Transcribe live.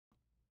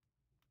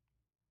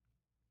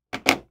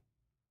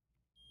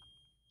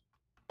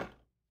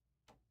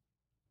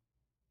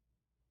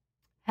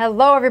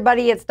Hello,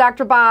 everybody. It's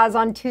Dr. Boz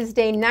on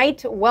Tuesday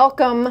night.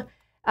 Welcome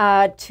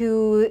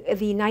to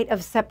the night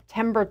of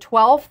September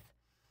 12th.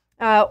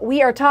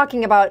 We are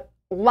talking about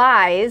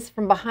lies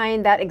from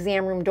behind that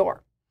exam room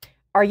door.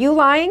 Are you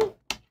lying?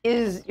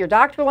 Is your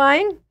doctor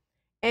lying?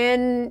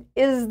 And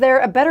is there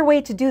a better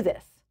way to do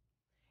this?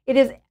 It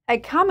is a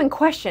common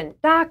question.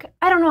 Doc,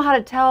 I don't know how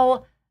to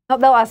tell,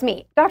 they'll ask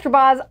me, Dr.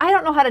 Boz, I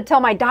don't know how to tell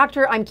my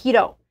doctor I'm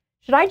keto.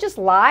 Should I just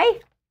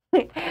lie?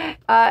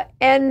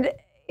 And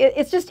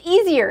it's just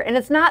easier, and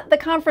it's not the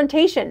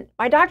confrontation.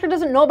 My doctor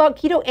doesn't know about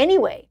keto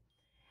anyway.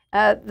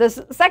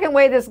 The second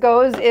way this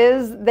goes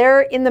is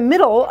they're in the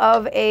middle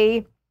of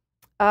a,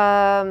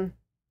 I'm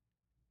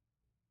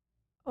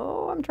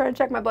trying to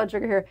check my blood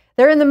sugar here.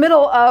 They're in the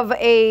middle of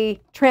a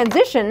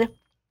transition,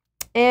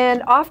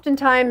 and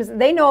oftentimes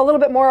they know a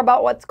little bit more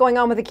about what's going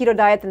on with the keto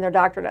diet than their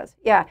doctor does.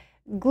 Yeah,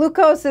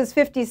 glucose is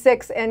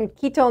 56 and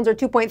ketones are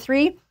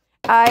 2.3.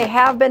 I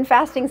have been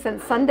fasting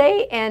since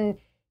Sunday, and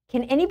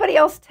can anybody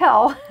else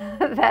tell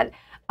that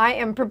I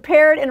am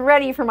prepared and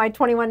ready for my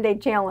 21-day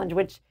challenge,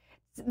 which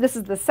this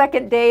is the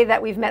second day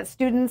that we've met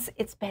students.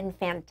 It's been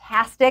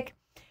fantastic.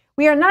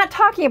 We are not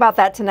talking about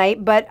that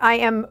tonight, but I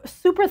am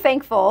super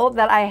thankful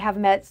that I have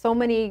met so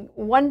many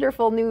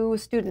wonderful new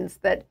students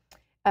that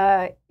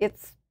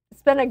it's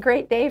been a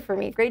great day for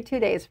me, great 2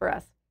 days for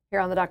us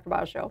here on the Dr.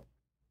 Boz Show.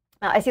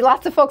 I see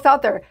lots of folks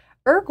out there.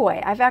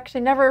 Uruguay, I've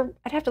actually never,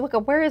 I'd have to look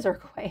up where is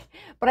Uruguay,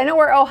 but I know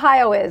where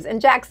Ohio is and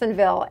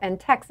Jacksonville and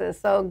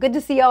Texas. So good to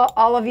see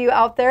all of you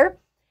out there.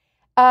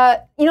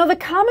 You know, the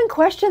common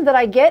question that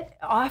I get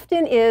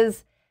often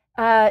is,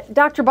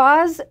 Dr.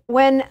 Boz,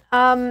 when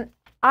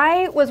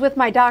I was with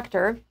my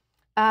doctor,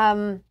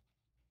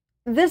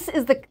 this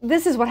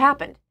is what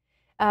happened.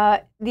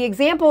 The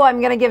example I'm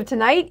going to give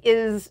tonight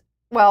is,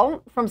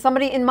 well, from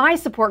somebody in my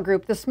support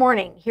group this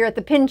morning here at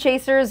the Pin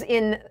Chasers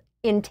in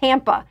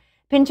Tampa.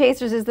 Pin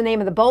Chasers is the name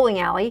of the bowling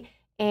alley.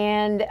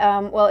 And,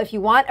 well, if you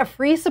want a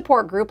free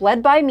support group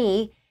led by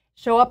me,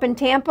 show up in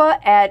Tampa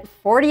at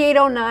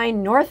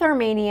 4809 North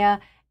Armenia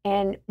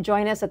and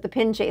join us at the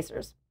Pin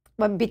Chasers.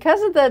 But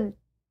because of the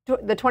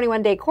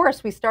 21-day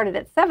course, we started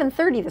at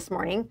 7:30 this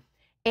morning.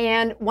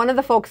 And one of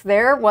the folks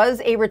there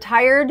was a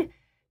retired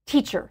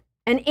teacher,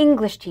 an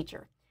English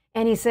teacher.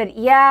 And he said,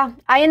 yeah,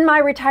 in my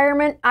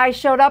retirement, I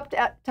showed up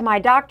to my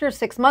doctor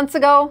 6 months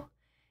ago,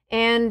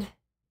 and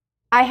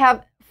I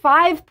have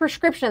 5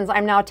 prescriptions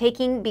I'm now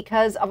taking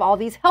because of all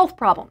these health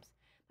problems.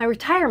 My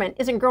retirement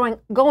isn't going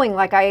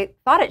like I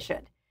thought it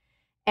should.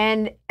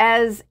 And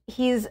as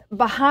he's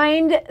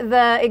behind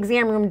the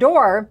exam room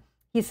door,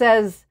 he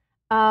says,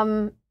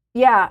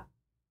 yeah,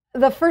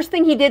 the first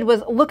thing he did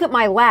was look at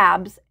my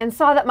labs and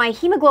saw that my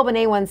hemoglobin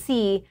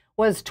A1C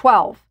was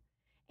 12.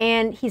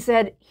 And he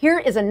said, here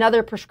is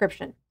another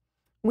prescription.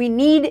 We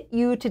need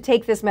you to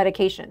take this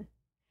medication.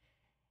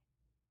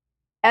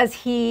 As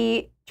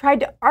he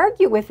tried to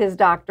argue with his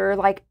doctor,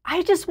 like,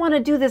 I just want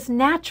to do this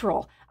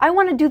natural. I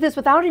want to do this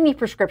without any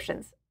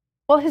prescriptions.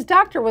 Well, his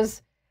doctor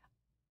was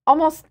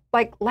almost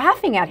like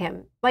laughing at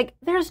him. Like,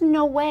 there's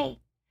no way.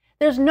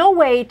 There's no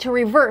way to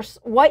reverse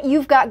what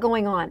you've got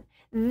going on.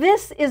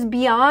 This is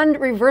beyond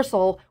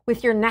reversal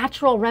with your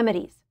natural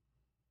remedies.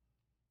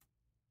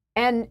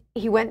 And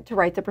he went to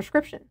write the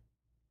prescription.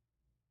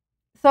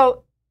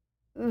 So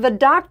the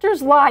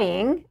doctor's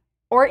lying,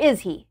 or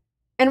is he?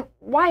 And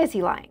why is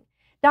he lying?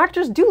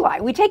 Doctors do lie.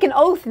 We take an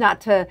oath not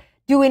to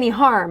do any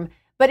harm,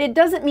 but it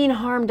doesn't mean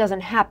harm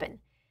doesn't happen.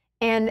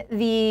 And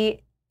the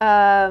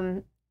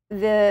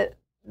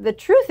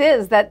truth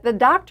is that the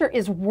doctor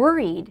is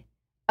worried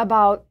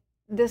about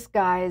this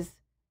guy's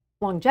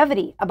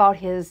longevity, about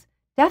his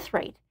death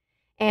rate.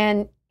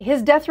 And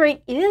his death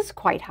rate is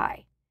quite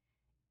high.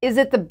 Is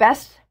it the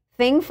best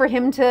thing for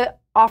him to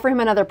offer him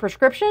another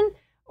prescription,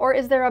 or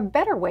is there a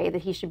better way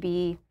that he should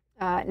be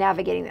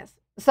navigating this?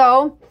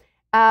 So,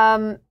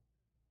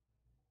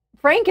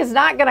 Frank is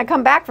not going to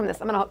come back from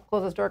this. I'm going to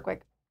close this door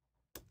quick.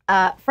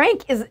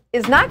 Frank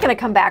is not going to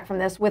come back from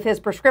this with his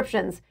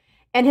prescriptions.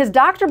 And his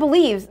doctor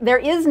believes there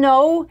is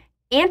no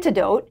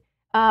antidote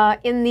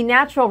in the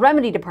natural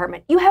remedy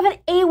department. You have an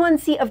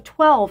A1C of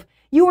 12.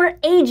 You are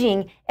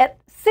aging at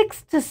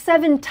 6 to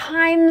 7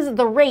 times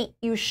the rate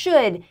you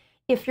should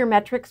if your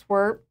metrics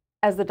were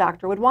as the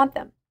doctor would want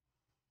them.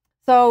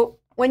 So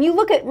when you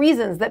look at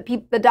reasons that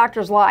the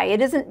doctors lie,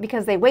 it isn't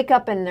because they wake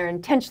up and they're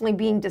intentionally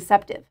being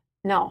deceptive.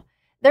 No.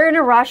 They're in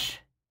a rush,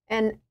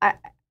 and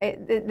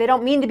they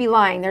don't mean to be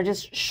lying. They're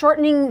just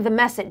shortening the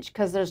message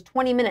because there's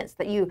 20 minutes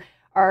that you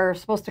are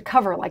supposed to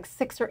cover, like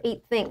 6 or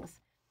 8 things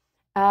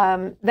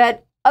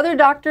that other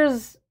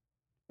doctors,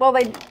 well,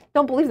 they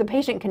don't believe the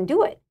patient can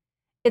do it.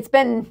 It's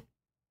been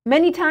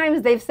many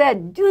times they've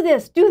said, do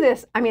this, do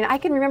this. I mean, I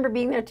can remember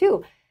being there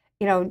too.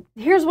 You know,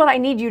 here's what I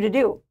need you to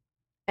do.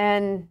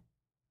 And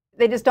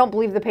they just don't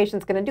believe the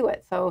patient's going to do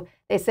it. So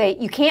they say,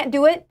 you can't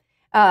do it.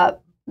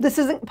 This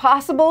isn't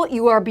possible.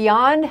 You are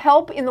beyond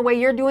help in the way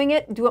you're doing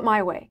it. Do it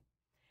my way.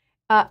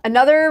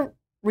 Another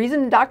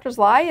reason doctors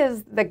lie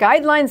is the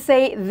guidelines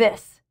say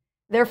this.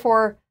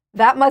 Therefore,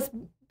 that must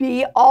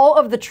be all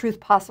of the truth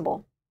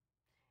possible.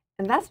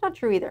 And that's not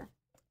true either.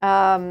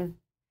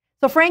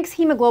 So Frank's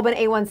hemoglobin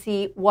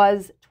A1C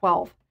was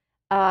 12.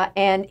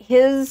 And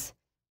his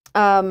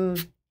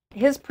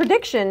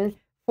prediction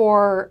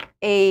for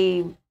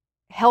a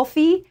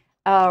healthy,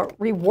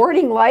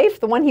 rewarding life,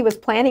 the one he was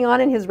planning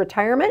on in his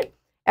retirement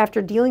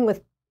after dealing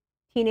with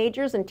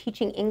teenagers and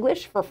teaching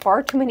English for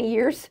far too many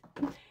years.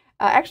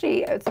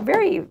 Actually, it's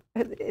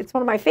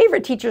one of my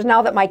favorite teachers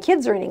now that my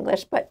kids are in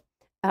English, but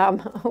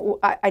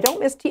I don't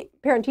miss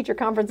parent-teacher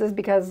conferences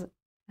because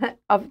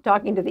of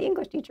talking to the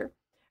English teacher.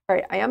 All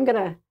right, I am going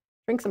to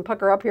drink some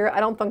pucker up here. I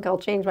don't think I'll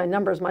change my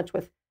numbers much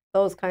with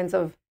those kinds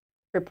of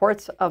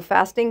reports of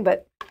fasting,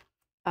 but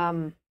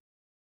I'm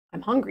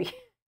hungry.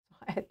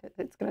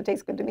 It's going to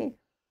taste good to me.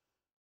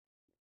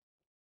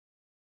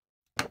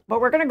 But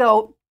we're going to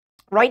go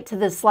right to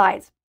the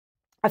slides.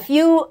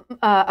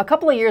 A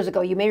couple of years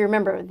ago, you may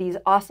remember these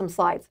awesome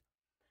slides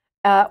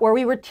where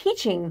we were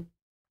teaching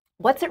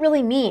what's it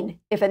really mean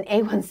if an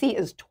A1C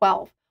is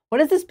 12? What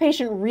is this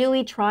patient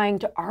really trying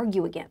to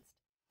argue against?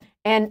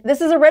 And this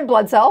is a red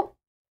blood cell.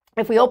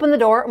 If we open the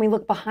door and we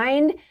look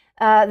behind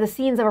the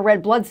scenes of a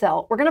red blood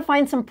cell, we're going to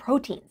find some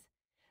proteins.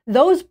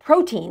 Those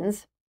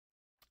proteins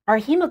are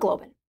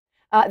hemoglobin.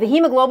 The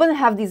hemoglobin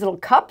have these little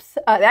cups.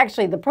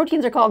 Actually, the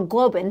proteins are called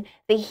globin.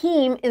 The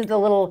heme is the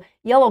little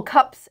yellow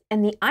cups,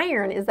 and the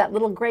iron is that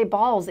little gray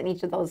balls in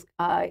each of those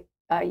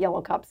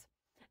yellow cups.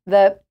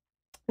 The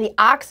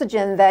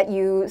oxygen that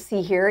you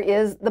see here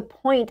is the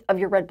point of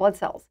your red blood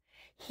cells.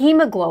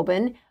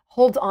 Hemoglobin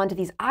holds on to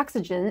these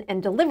oxygen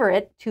and deliver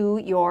it to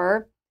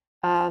your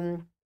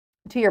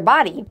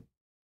body.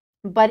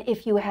 But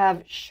if you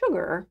have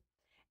sugar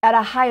at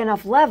a high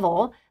enough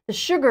level, the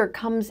sugar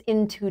comes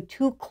into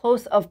too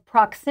close of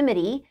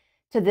proximity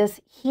to this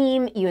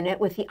heme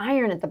unit with the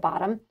iron at the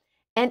bottom,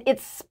 and it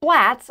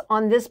splats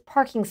on this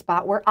parking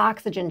spot where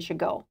oxygen should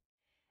go.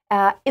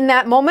 In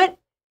that moment,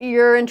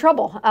 you're in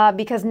trouble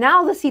because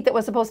now the seat that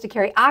was supposed to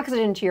carry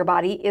oxygen to your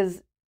body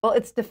is, well,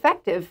 it's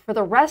defective for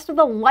the rest of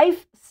the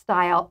life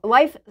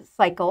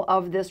cycle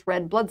of this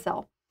red blood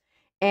cell.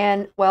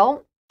 And,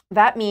 well,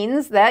 that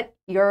means that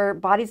your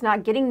body's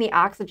not getting the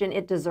oxygen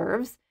it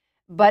deserves,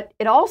 but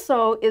it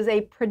also is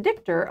a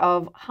predictor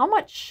of how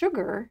much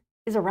sugar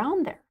is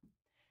around there.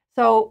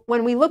 So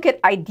when we look at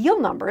ideal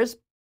numbers,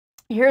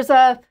 here's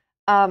oh,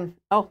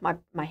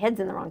 my head's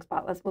in the wrong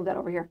spot. Let's move that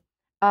over here.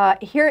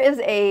 Here is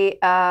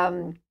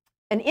an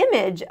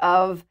image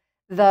of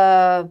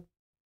a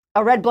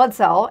red blood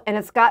cell, and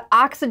it's got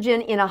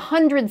oxygen in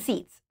 100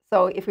 seats.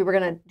 So if we were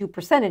going to do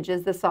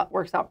percentages, this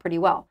works out pretty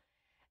well.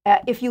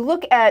 If you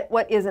look at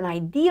what is an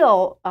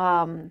ideal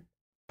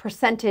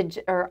percentage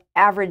or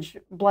average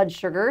blood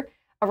sugar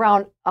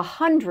around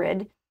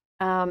 100,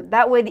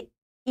 that would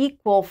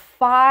equal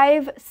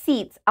 5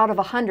 seats out of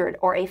 100,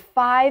 or a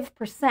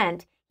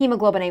 5%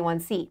 hemoglobin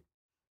A1C.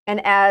 And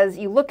as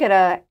you look at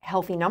a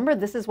healthy number,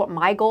 this is what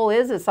my goal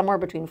is somewhere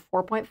between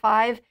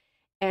 4.5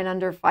 and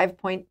under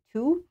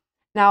 5.2.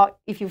 Now,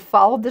 if you've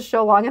followed the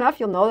show long enough,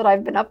 you'll know that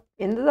I've been up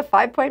into the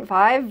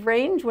 5.5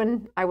 range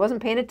when I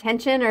wasn't paying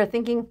attention or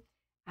thinking,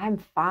 I'm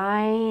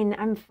fine,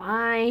 I'm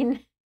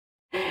fine.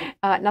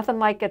 Nothing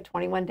like a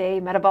 21-day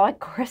metabolic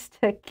course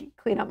to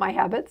clean up my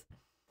habits.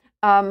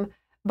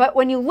 But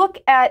when you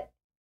look at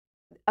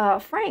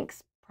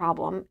Frank's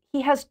problem,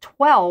 he has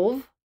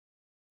 12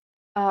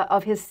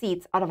 of his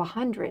seats out of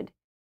 100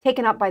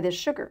 taken up by this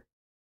sugar.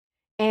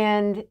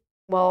 And,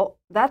 well,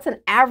 that's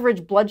an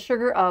average blood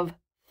sugar of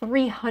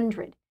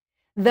 300.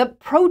 The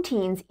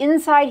proteins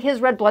inside his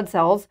red blood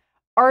cells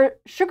are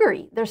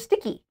sugary. They're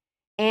sticky.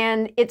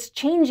 And it's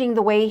changing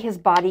the way his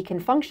body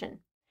can function.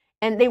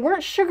 And they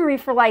weren't sugary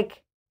for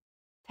like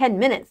 10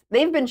 minutes.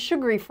 They've been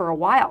sugary for a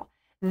while.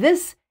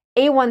 This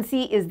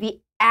A1C is the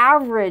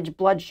average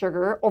blood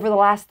sugar over the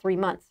last 3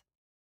 months.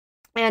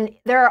 And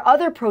there are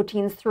other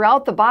proteins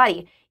throughout the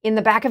body. In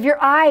the back of your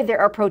eye, there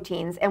are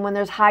proteins. And when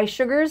there's high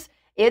sugars,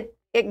 it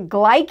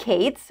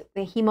glycates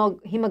the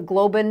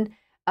hemoglobin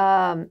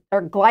or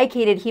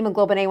glycated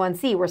hemoglobin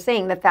A1C. We're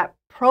saying that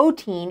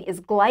protein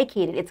is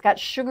glycated. It's got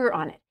sugar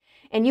on it.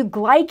 And you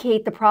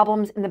glycate the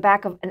problems in the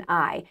back of an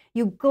eye.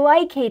 You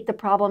glycate the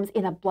problems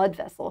in a blood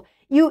vessel.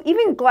 You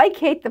even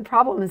glycate the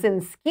problems in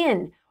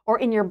skin or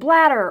in your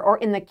bladder or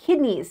in the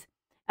kidneys.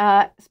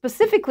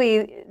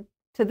 Specifically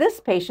to this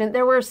patient,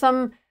 there were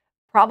some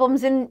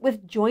problems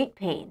with joint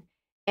pain.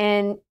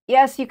 And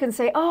yes, you can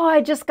say, oh,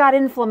 I just got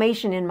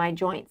inflammation in my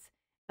joints.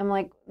 I'm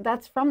like,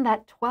 that's from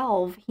that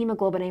 12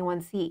 hemoglobin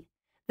A1C.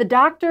 The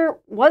doctor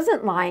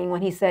wasn't lying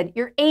when he said,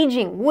 you're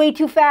aging way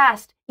too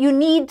fast. You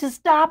need to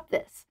stop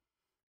this.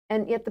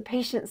 And yet the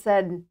patient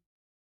said,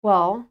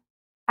 well,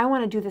 I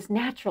want to do this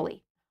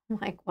naturally. I'm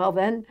like, well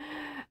then,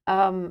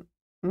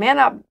 man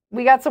up,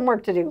 we got some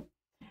work to do.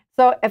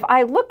 So if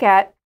I look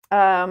at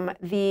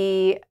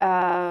the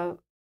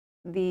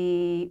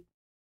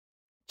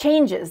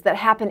changes that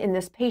happened in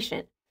this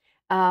patient,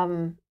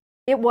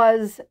 it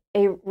was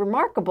a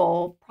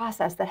remarkable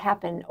process that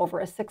happened over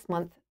a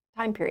 6-month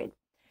time period.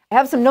 I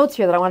have some notes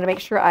here that I wanted to make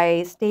sure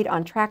I stayed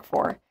on track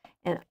for.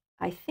 And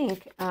I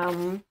think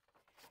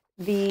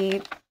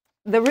the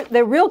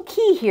the real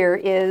key here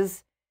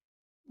is,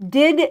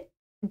 did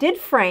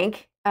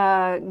Frank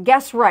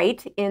guess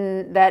right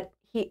in that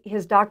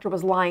his doctor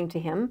was lying to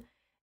him,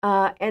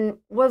 and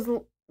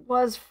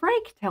was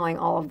Frank telling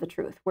all of the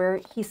truth,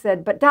 where he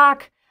said, "But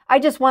doc, I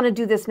just want to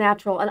do this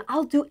natural, and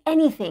I'll do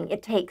anything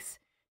it takes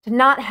to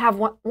not have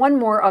one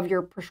more of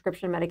your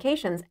prescription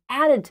medications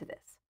added to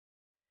this."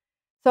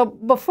 So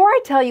before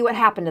I tell you what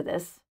happened to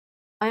this,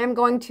 I am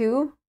going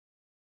to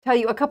tell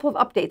you a couple of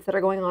updates that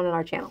are going on in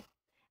our channel.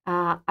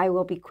 I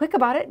will be quick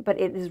about it, but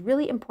it is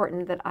really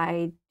important that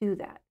I do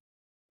that.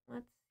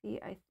 Let's see,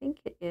 I think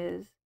it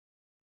is,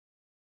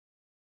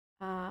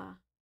 there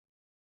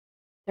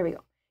we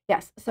go.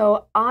 Yes,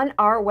 so on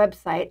our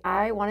website,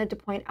 I wanted to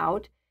point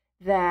out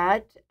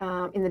that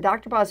in the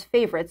Dr. Boz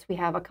favorites, we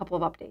have a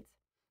couple of updates.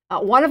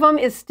 One of them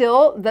is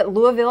still that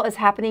Louisville is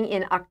happening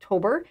in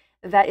October.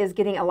 That is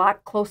getting a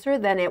lot closer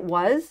than it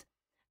was.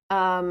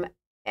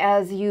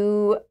 As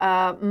you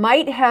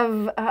might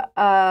have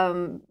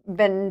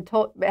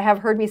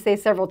heard me say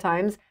several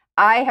times,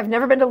 I have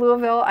never been to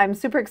Louisville. I'm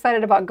super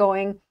excited about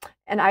going,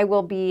 and I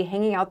will be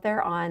hanging out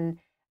there on,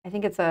 I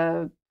think it's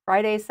a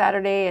Friday,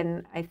 Saturday,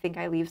 and I think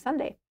I leave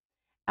Sunday.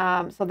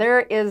 So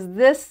there is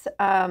this,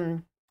 let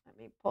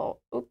me pull,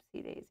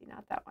 oopsie daisy,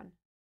 not that one.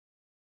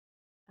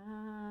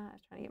 I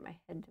was trying to get my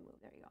head to move.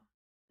 There you go.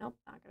 Nope,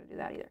 not going to do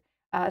that either.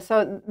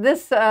 So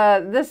this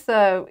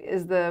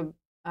is the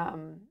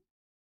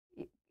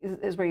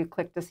is where you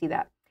click to see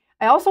that.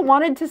 I also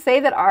wanted to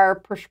say that our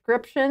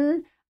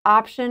prescription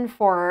option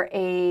for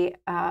a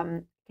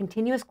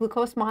continuous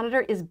glucose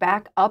monitor is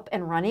back up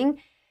and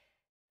running.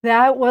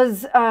 That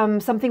was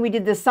something we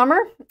did this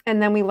summer,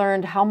 and then we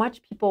learned how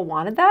much people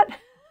wanted that,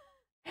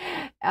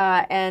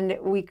 and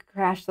we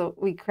crashed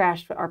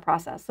our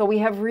process. So we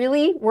have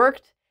really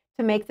worked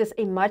to make this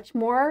a much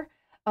more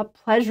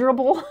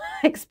pleasurable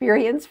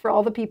experience for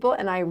all the people,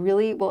 and I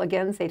really will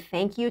again say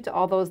thank you to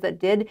all those that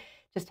did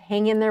just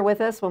hang in there with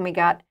us when we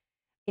got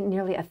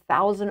nearly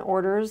 1,000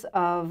 orders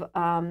of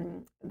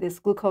this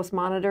glucose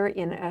monitor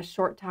in a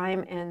short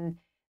time, and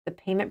the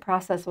payment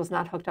process was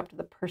not hooked up to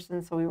the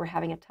person, so we were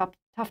having a tough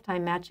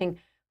time matching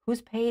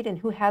who's paid and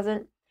who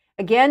hasn't.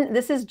 Again,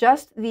 this is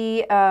just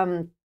the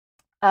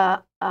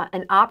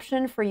an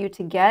option for you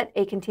to get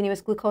a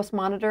continuous glucose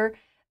monitor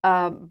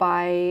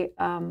by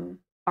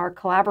our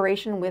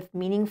collaboration with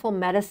Meaningful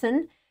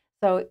Medicine.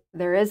 So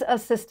there is a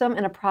system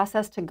and a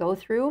process to go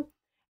through.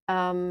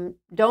 Don't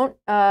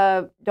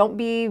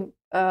be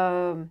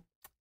so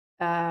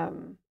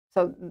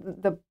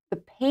the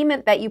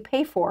payment that you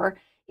pay for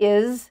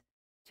is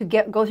to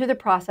go through the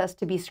process,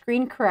 to be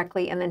screened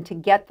correctly, and then to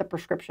get the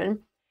prescription.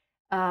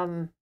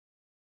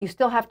 You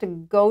still have to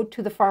go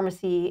to the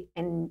pharmacy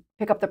and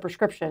pick up the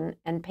prescription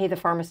and pay the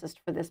pharmacist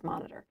for this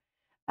monitor.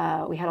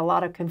 We had a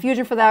lot of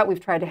confusion for that. We've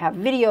tried to have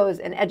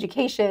videos and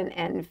education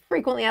and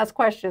frequently asked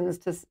questions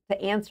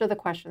to answer the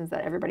questions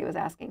that everybody was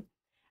asking.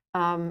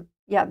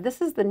 Yeah,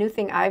 this is the new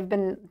thing I've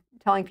been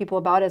telling people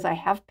about, is I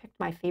have picked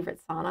my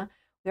favorite sauna.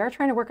 We are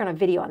trying to work on a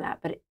video on that,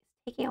 but it's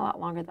taking a lot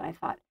longer than I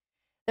thought.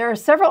 There are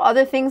several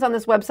other things on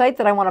this website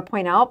that I want to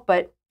point out,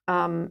 but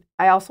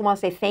I also want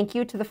to say thank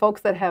you to the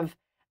folks that have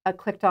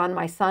clicked on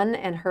my son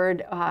and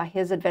heard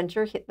his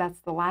adventure.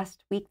 That's the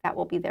last week that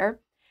will be there.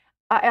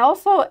 I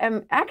also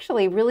am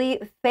actually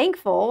really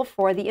thankful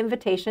for the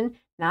invitation,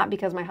 not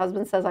because my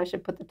husband says I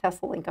should put the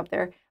Tesla link up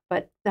there,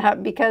 but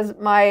because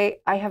I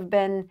have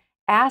been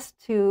asked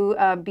to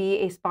be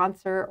a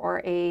sponsor or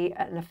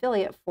an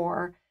affiliate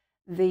for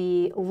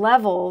the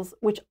Levels,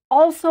 which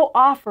also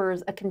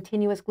offers a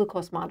continuous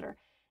glucose monitor.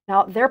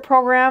 Now, their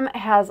program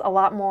has a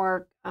lot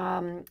more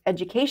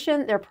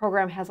education. Their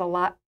program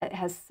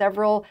has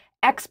several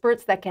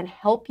experts that can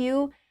help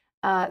you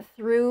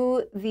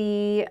through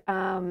the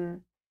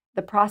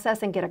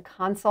process and get a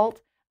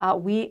consult.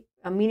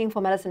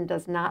 Meaningful Medicine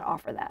does not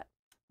offer that.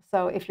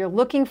 So if you're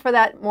looking for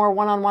that more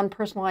one-on-one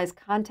personalized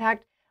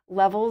contact,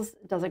 Levels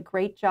does a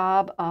great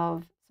job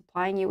of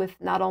supplying you with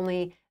not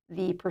only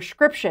the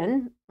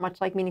prescription,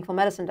 much like Meaningful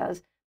Medicine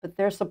does, but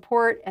their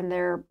support and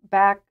their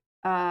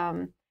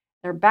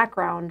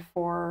background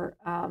for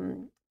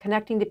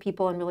connecting to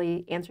people and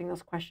really answering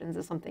those questions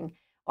is something.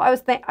 Well,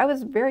 I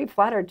was very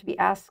flattered to be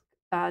asked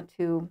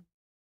to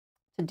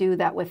do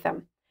that with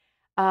them.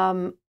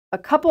 A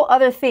couple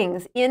other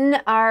things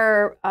in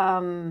our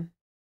let's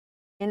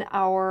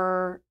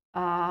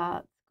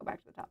go back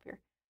to the top here.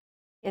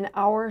 In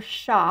our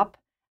shop,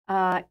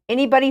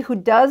 anybody who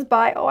does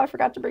buy, I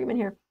forgot to bring them in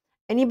here.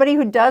 Anybody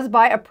who does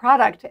buy a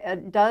product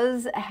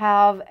does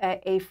have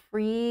a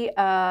free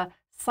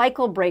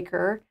cycle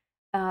breaker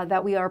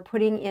that we are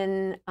putting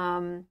in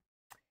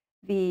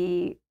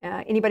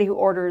anybody who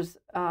orders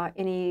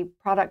any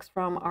products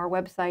from our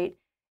website.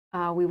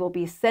 We will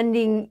be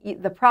sending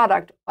the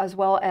product as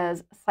well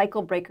as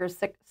cycle breaker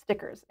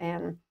stickers.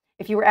 And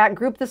if you were at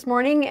group this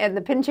morning and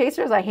the pin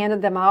chasers, I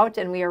handed them out,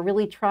 and we are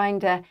really trying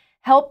to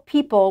help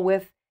people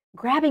with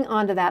grabbing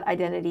onto that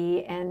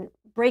identity and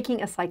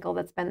breaking a cycle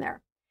that's been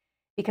there.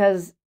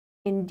 Because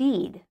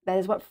indeed, that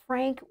is what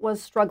Frank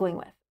was struggling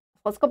with.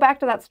 Let's go back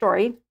to that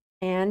story.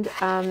 and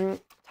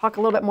talk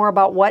a little bit more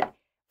about what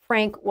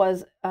Frank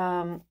was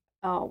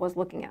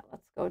looking at.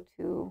 Let's go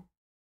to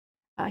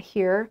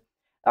here.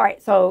 All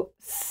right, so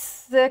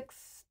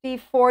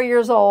 64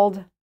 years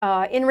old,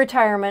 in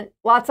retirement,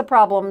 lots of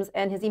problems,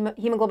 and his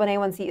hemoglobin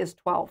A1C is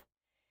 12.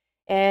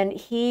 And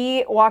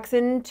he walks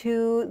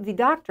into the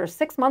doctor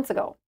 6 months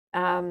ago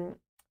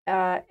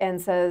and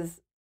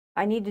says,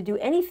 I need to do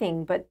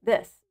anything but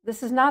this.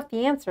 This is not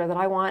the answer that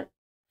I want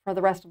for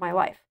the rest of my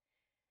life.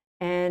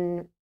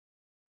 And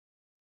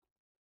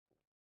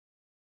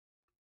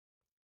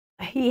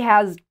he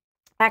has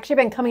actually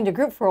been coming to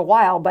group for a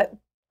while, but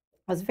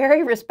was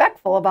very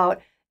respectful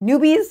about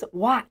newbies.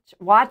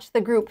 Watch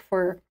the group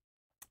for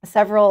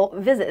several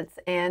visits.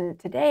 And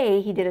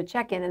today he did a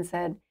check-in and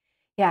said,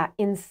 yeah,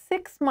 in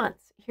 6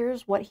 months,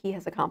 here's what he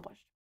has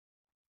accomplished.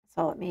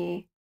 So let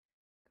me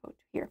go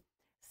to here.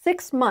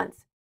 6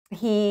 months,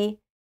 he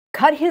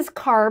cut his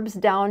carbs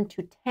down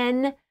to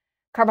 10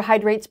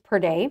 carbohydrates per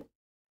day.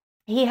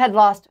 He had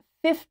lost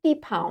 50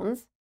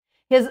 pounds.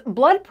 His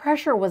blood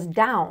pressure was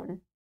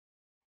down,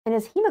 and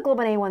his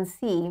hemoglobin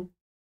A1C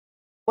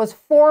was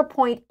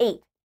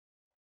 4.8.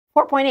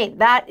 4.8,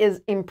 that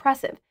is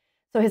impressive.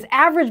 So his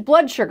average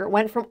blood sugar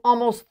went from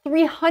almost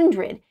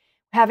 300,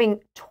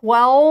 having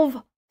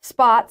 12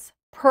 spots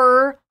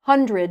per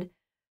 100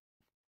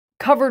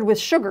 covered with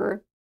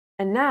sugar,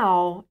 and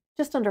now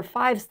just under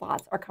 5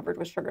 slots are covered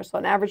with sugar, so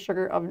an average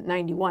sugar of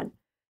 91.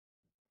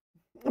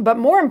 But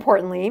more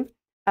importantly,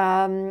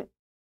 let's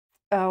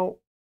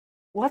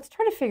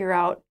try to figure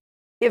out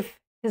if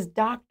his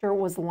doctor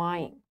was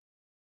lying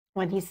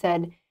when he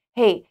said,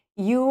 hey,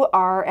 you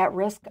are at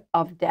risk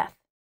of death.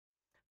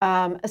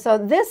 So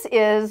this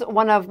is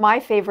one of my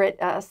favorite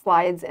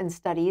slides and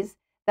studies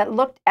that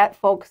looked at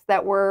folks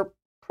that were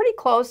pretty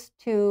close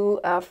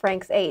to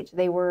Frank's age.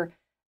 They were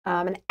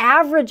an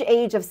average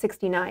age of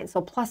 69,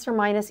 so plus or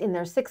minus in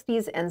their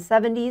 60s and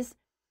 70s.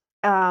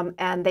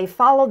 And they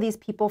followed these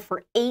people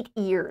for 8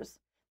 years.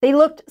 They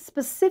looked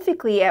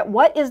specifically at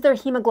what is their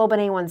hemoglobin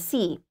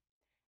A1C.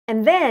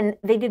 And then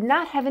they did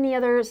not have any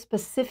other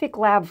specific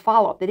lab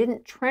follow-up. They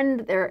didn't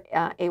trend their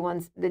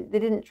A1s. They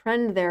didn't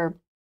trend their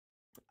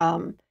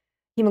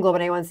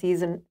hemoglobin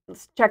A1Cs and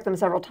check them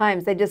several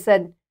times. They just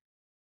said,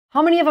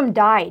 how many of them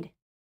died?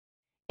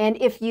 And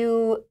if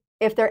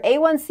their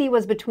A1C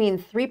was between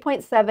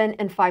 3.7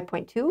 and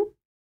 5.2,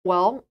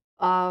 well,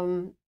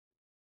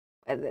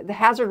 the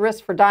hazard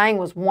risk for dying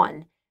was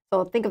 1.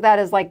 So think of that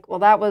as like, well,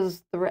 that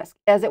was the risk.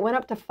 As it went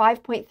up to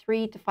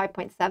 5.3 to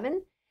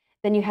 5.7,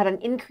 then you had an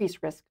increased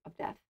risk of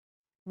death.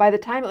 By the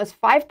time it was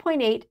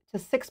 5.8 to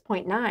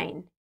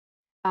 6.9,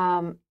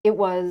 it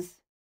was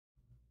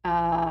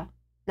now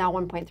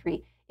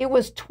 1.3. It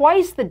was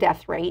twice the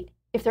death rate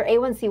if their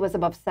A1C was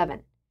above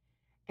 7,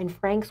 and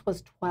Frank's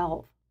was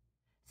 12.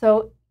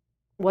 So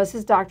was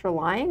his doctor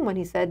lying when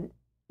he said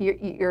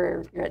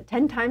you're at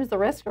 10 times the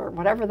risk, or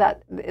whatever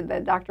that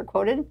the doctor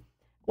quoted?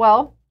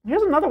 Well,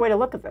 here's another way to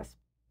look at this.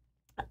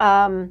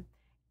 Actually,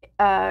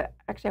 I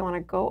want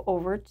to go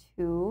over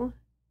to,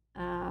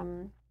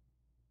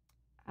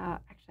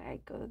 actually, I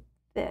go to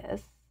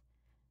this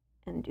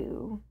and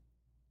do,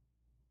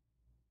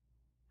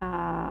 oh,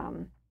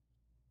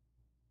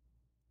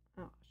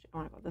 I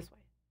want to go this way.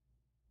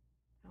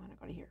 I want to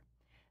go to here.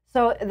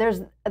 So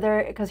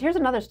because here's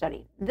another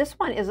study. This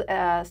one is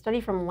a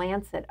study from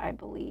Lancet, I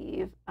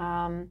believe,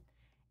 and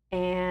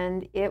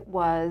it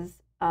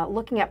was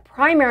looking at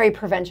primary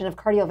prevention of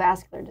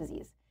cardiovascular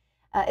disease,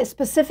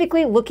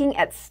 specifically looking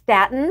at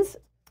statins.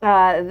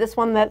 This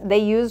one that they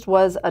used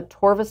was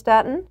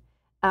atorvastatin,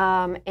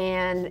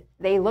 and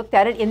they looked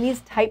at it in these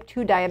type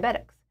 2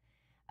 diabetics.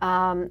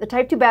 The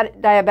type 2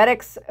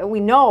 diabetics, we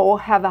know,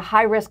 have a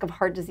high risk of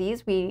heart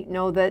disease. We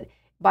know that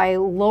by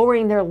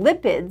lowering their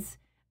lipids,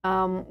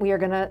 we are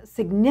going to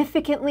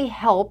significantly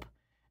help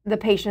the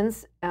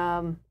patients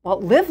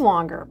live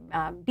longer,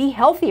 be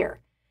healthier.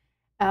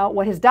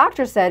 What his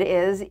doctor said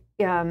is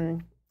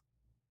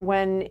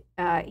when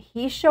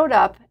he showed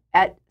up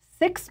at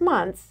 6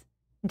 months,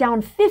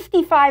 down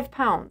 55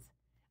 pounds.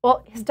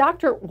 Well, his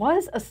doctor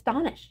was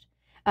astonished,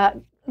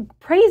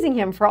 praising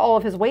him for all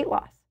of his weight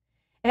loss.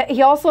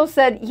 He also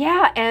said,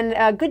 yeah,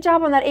 and good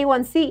job on that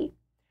A1C,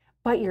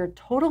 but your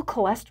total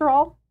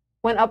cholesterol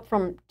went up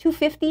from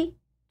 250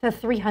 to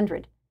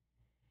 300.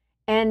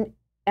 And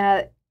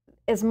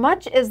as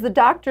much as the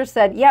doctor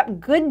said, yep,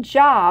 good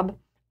job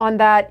on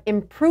that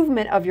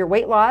improvement of your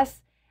weight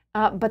loss,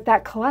 but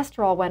that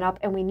cholesterol went up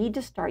and we need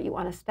to start you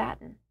on a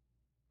statin.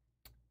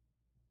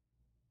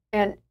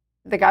 And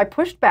the guy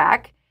pushed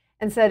back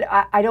and said,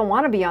 I don't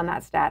want to be on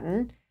that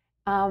statin.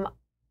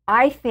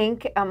 I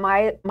think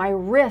my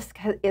risk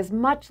is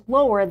much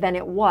lower than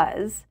it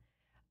was.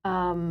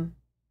 And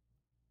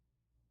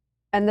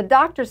the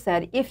doctor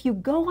said, if you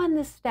go on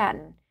this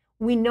statin,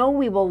 we know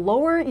we will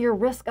lower your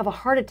risk of a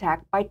heart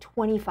attack by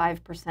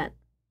 25%.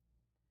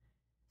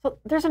 So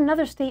there's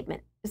another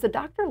statement. Is the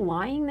doctor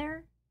lying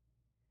there?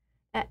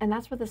 And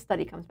that's where the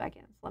study comes back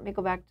in. So let me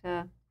go back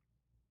to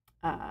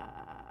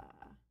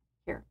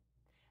here.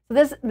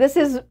 So this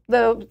is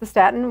the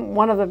statin,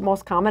 one of the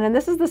most common, and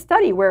this is the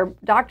study where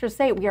doctors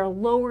say we are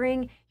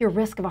lowering your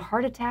risk of a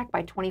heart attack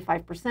by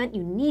 25%.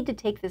 You need to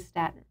take this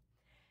statin.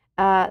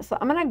 So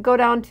I'm going to go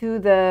down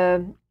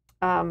to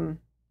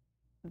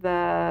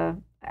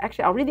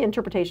actually, I'll read the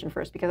interpretation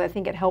first because I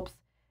think it helps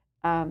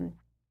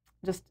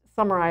just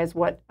summarize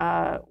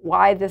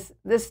why this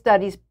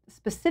study,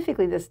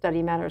 specifically this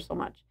study, matters so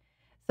much.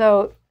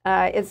 So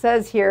it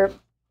says here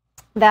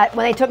that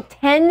when they took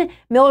 10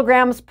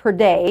 milligrams per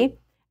day,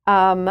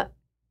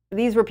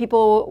 these were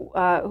people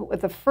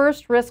with the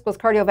first risk was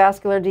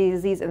cardiovascular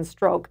disease and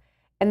stroke,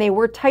 and they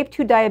were type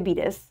 2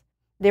 diabetes.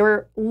 They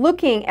were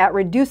looking at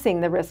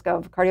reducing the risk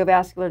of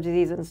cardiovascular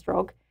disease and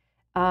stroke.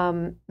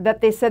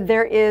 That they said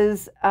there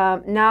is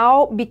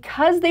now,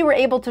 because they were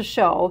able to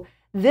show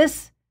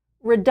this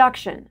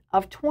reduction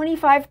of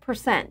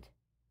 25%,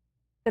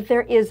 that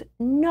there is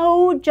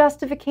no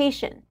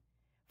justification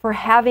for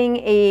having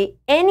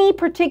any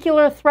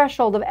particular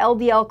threshold of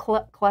LDL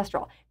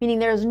cholesterol, meaning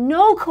there's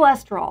no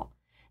cholesterol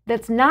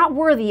that's not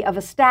worthy of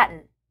a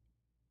statin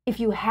if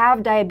you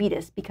have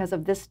diabetes because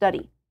of this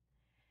study.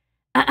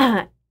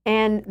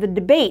 And the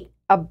debate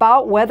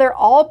about whether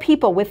all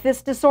people with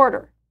this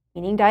disorder,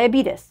 meaning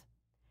diabetes,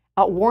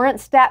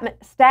 warrant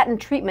statin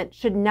treatment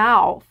should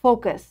now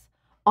focus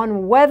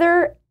on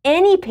whether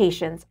any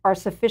patients are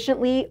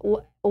sufficiently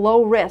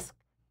low risk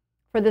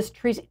for this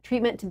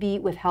treatment to be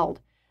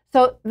withheld.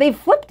 So they've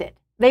flipped it.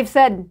 They've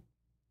said,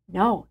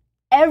 no,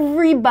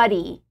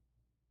 everybody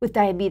with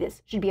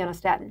diabetes should be on a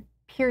statin,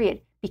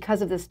 period,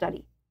 because of this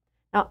study.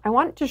 Now, I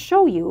want to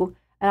show you,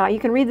 you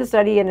can read the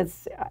study, and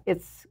it's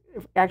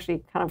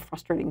actually kind of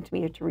frustrating to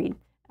me to read.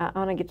 I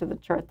want to get to the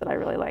chart that I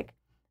really like.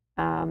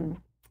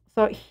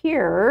 So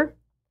here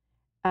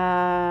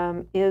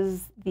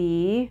is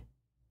the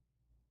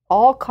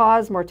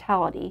all-cause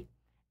mortality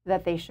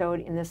that they showed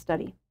in this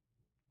study.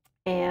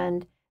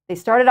 And they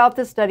started out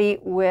this study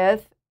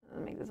with,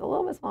 let me make this a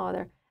little bit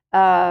smaller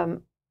there.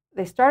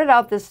 They started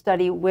out this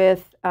study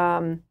with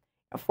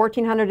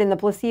 1,400 in the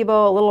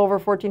placebo, a little over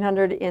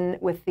 1,400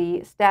 with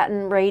the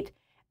statin rate.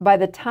 By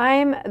the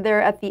time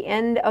they're at the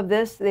end of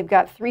this, they've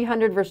got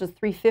 300 versus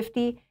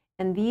 350.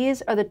 And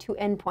these are the two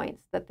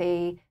endpoints that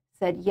they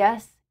said,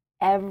 yes,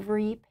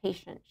 every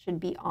patient should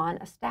be on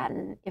a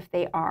statin if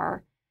they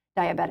are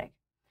diabetic.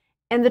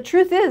 And the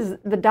truth is,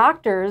 the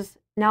doctors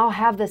now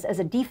have this as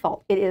a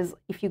default. It is,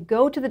 if you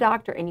go to the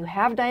doctor and you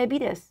have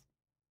diabetes,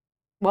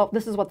 well,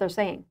 this is what they're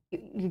saying.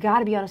 You got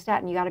to be on a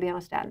statin. You got to be on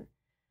a statin.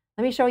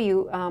 Let me show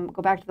you,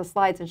 go back to the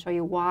slides and show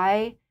you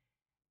why.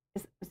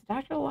 Is the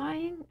doctor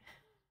lying?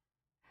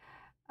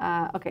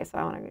 Okay, so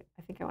I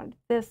think I want to do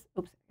this.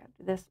 Oops, I got to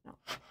do this. No,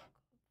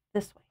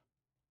 this way.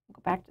 Go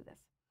back to this.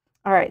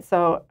 All right,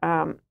 so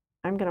I'm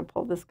going to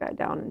pull this guy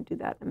down and do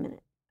that in a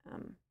minute.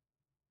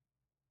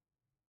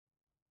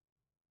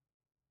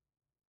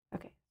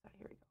 Okay, so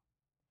here we go.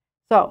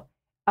 So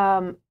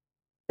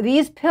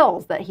these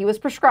pills that he was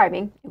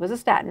prescribing, it was a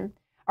statin,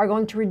 are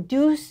going to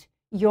reduce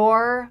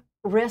your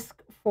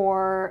risk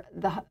for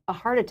a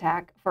heart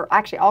attack, for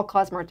actually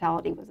all-cause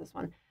mortality was this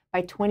one,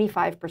 by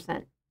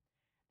 25%.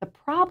 The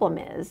problem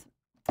is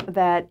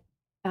that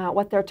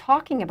what they're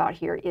talking about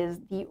here is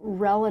the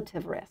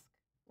relative risk.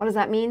 What does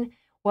that mean?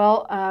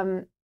 Well,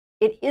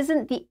 it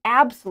isn't the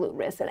absolute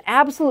risk. An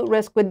absolute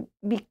risk would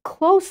be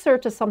closer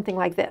to something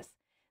like this,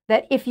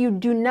 that if you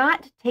do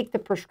not take the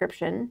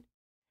prescription,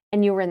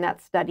 and you were in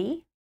that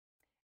study,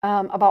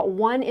 about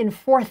 1 in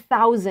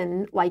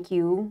 4,000 like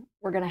you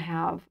were going to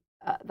have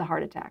the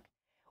heart attack.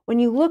 When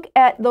you look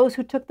at those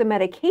who took the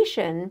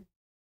medication,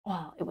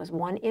 well, it was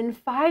 1 in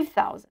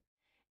 5,000.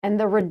 And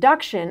the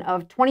reduction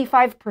of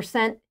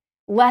 25%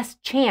 less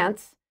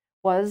chance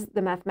was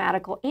the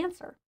mathematical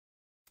answer.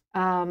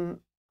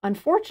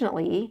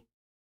 Unfortunately,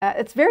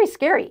 it's very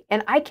scary.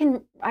 And I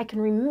can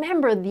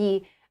remember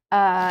the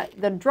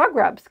drug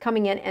reps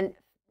coming in and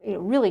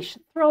really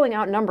throwing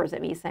out numbers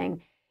at me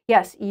saying,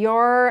 yes,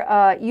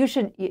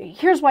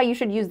 here's why you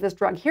should use this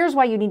drug. Here's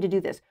why you need to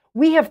do this.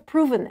 We have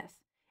proven this.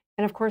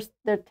 And of course,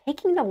 they're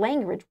taking the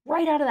language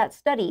right out of that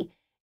study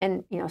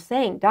and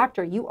saying,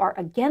 doctor, you are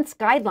against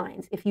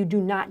guidelines if you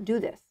do not do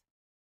this.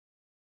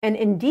 And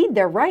indeed,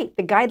 they're right.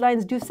 The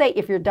guidelines do say,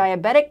 if you're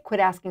diabetic, quit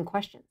asking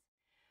questions.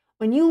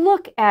 When you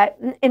look at,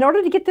 in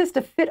order to get this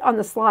to fit on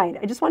the slide,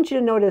 I just want you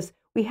to notice,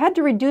 we had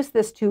to reduce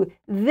this to,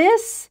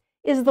 this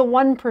is the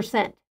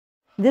 1%.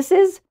 This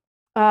is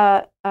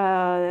of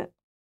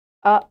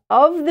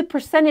the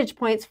percentage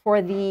points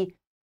for the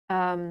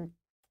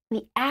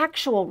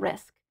actual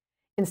risk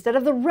instead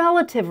of the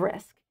relative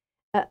risk.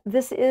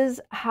 This is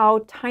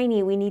how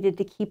tiny we needed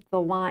to keep the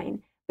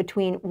line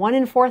between 1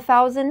 in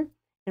 4,000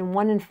 and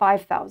 1 in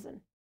 5,000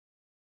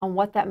 on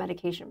what that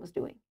medication was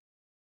doing.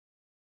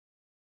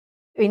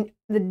 I mean,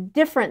 the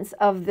difference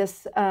of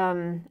this,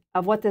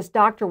 of what this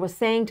doctor was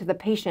saying to the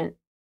patient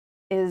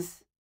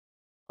is,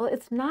 well,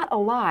 it's not a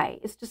lie.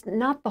 It's just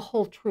not the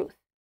whole truth.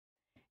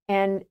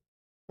 And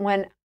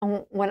when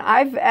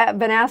I've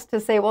been asked to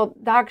say, well,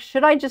 doc,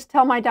 should I just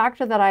tell my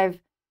doctor that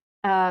I've,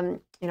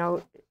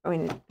 I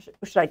mean,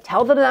 should I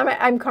tell them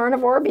I'm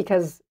carnivore?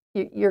 Because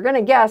you're going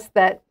to guess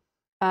that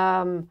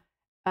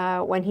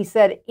when he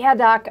said, "Yeah,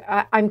 doc,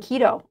 I'm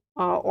keto,"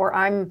 or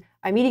 "I'm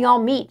eating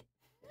all meat,"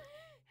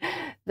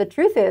 the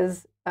truth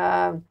is,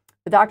 the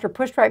doctor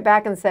pushed right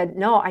back and said,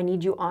 "No, I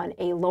need you on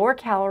a lower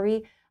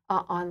calorie,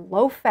 on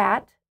low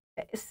fat."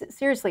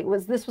 Seriously,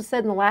 this was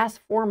said in the last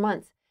 4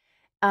 months,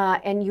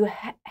 and you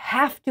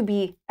have to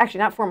be, actually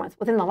not 4 months,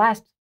 within the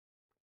last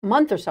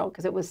month or so,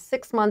 because it was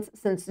 6 months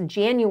since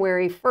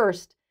January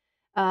 1st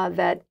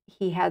that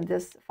he had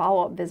this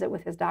follow-up visit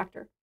with his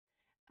doctor.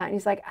 And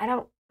he's like, I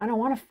don't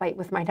want to fight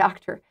with my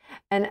doctor.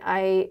 And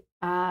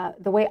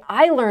the way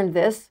I learned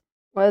this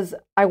was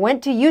I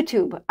went to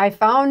YouTube. I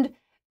found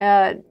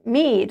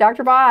me,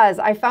 Dr. Boz.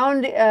 I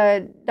found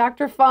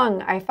Dr.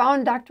 Fung. I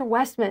found Dr.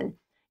 Westman.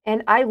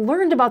 And I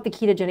learned about the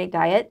ketogenic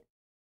diet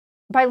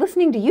by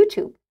listening to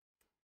YouTube.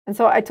 And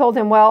so I told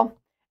him, well,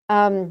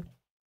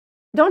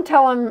 don't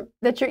tell him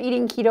that you're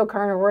eating keto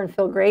carnivore and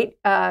feel great.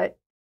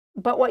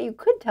 But what you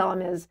could tell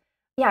him is,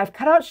 yeah, I've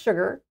cut out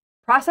sugar,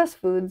 processed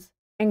foods,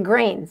 and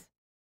grains.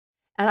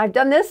 And I've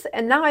done this,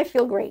 and now I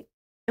feel great.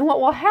 And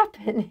what will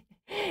happen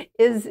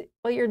is,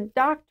 well, your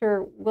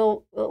doctor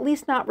will at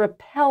least not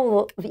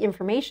repel the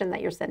information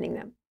that you're sending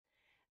them.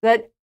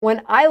 That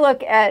when I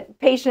look at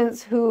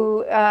patients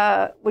who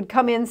would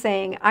come in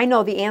saying, I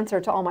know the answer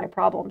to all my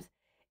problems,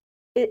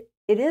 it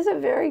is a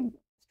very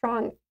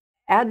strong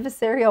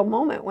adversarial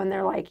moment when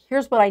they're like,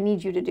 here's what I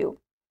need you to do.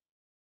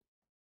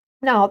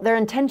 Now, their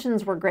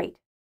intentions were great.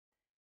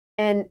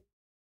 And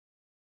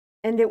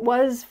it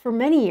was for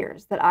many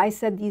years that I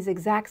said these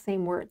exact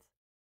same words.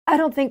 I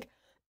don't think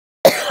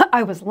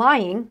I was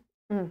lying.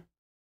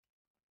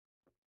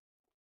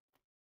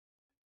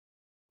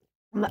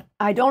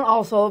 I don't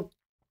also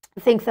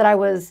think that I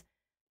was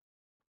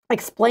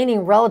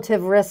explaining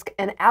relative risk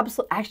and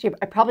actually,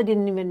 I probably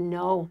didn't even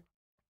know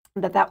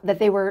that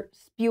they were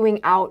spewing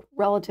out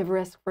relative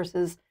risk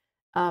versus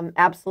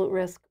absolute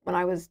risk when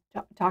I was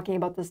talking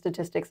about the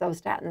statistics of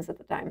statins at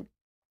the time.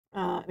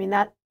 I mean,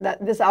 that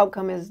this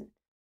outcome is,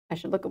 I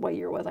should look at what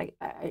year it was.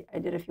 I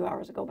did a few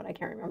hours ago, but I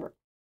can't remember.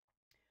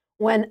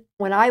 When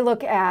I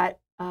look at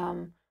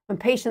when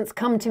patients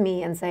come to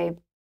me and say,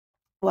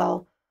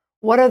 well,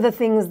 what are the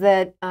things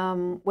that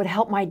would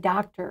help my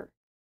doctor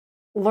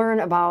learn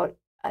about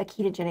a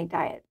ketogenic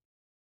diet?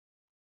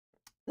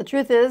 The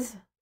truth is,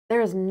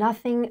 there is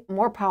nothing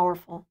more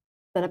powerful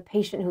than a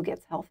patient who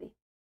gets healthy.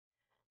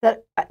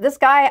 That this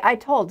guy I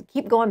told,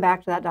 keep going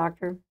back to that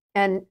doctor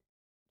and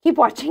keep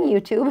watching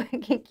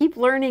YouTube, keep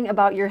learning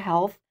about your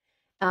health.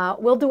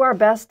 We'll do our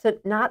best to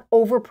not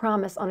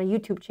overpromise on a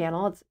YouTube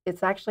channel.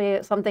 It's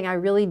actually something I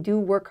really do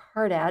work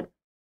hard at,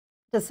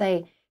 to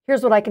say,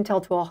 here's what I can tell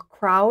to a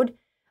crowd.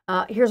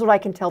 Here's what I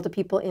can tell to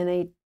people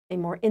in a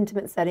more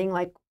intimate setting,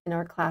 like in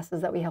our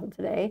classes that we held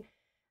today.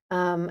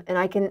 And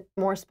I can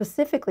more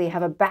specifically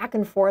have a back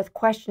and forth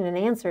question and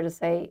answer to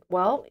say,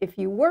 well, if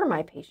you were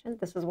my patient,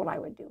 this is what I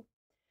would do.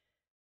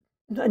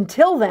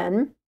 Until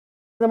then,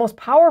 the most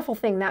powerful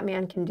thing that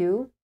man can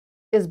do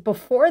is,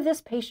 before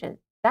this patient,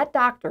 that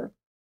doctor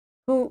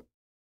who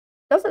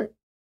doesn't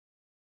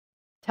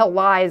tell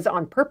lies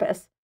on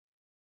purpose,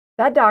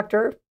 that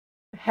doctor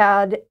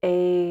had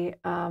a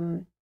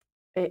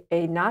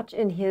notch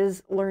in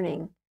his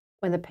learning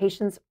when the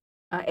patient's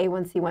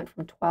A1C went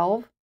from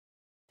 12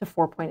 to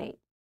 4.8,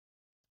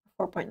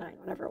 4.9,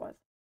 whatever it was.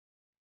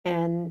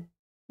 And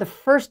the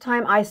first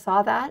time I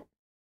saw that,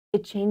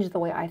 it changed the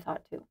way I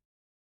thought too.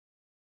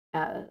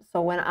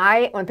 So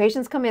when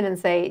patients come in and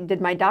say, did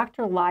my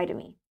doctor lie to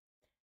me?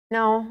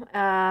 No,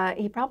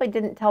 he probably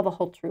didn't tell the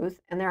whole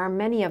truth. And there are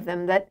many of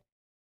them that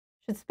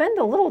should spend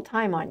a little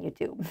time on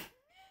YouTube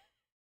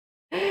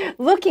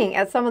looking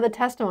at some of the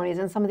testimonies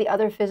and some of the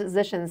other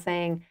physicians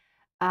saying,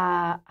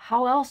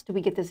 how else do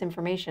we get this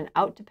information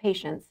out to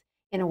patients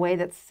in a way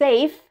that's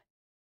safe?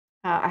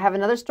 I have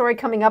another story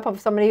coming up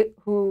of somebody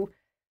who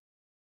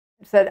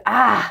said,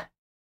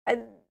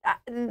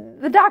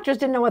 the doctors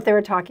didn't know what they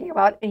were talking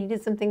about, and he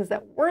did some things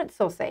that weren't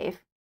so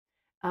safe.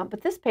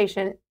 But this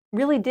patient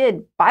really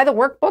did buy the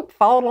workbook,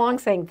 followed along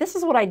saying, this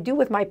is what I do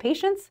with my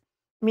patients.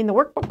 I mean, the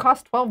workbook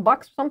cost $12 or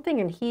something,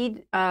 and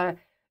he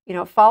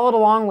followed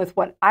along with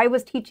what I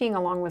was teaching,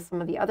 along with some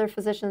of the other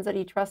physicians that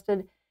he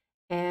trusted.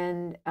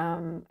 And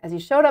as he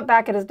showed up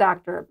back at his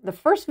doctor, the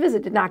first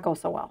visit did not go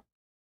so well.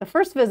 The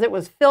first visit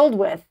was filled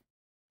with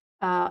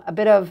a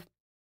bit of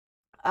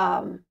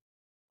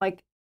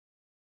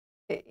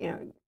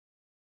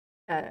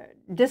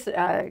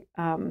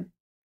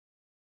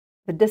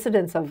the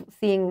dissonance of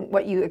seeing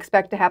what you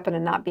expect to happen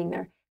and not being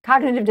there.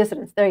 Cognitive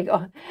dissonance, there you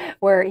go,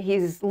 where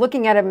he's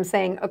looking at him and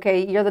saying,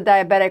 okay, you're the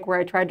diabetic where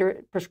I tried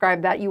to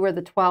prescribe that, you were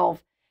the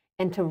 12.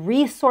 And to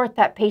resort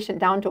that patient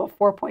down to a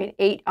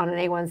 4.8 on an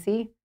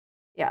A1C,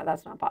 yeah,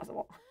 that's not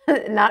possible.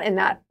 Not in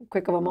that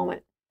quick of a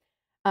moment.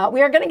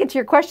 We are going to get to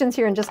your questions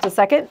here in just a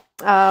second.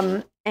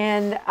 And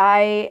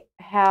I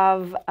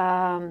have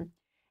a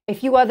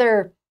few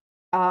other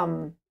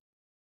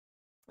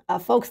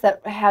folks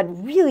that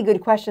had really good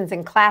questions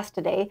in class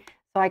today.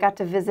 So I got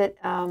to visit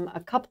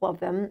a couple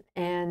of them,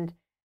 and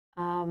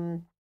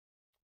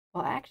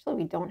Well, actually,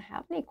 we don't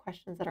have any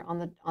questions that are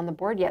on the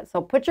board yet.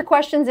 So put your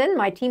questions in.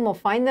 My team will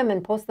find them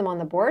and post them on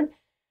the board.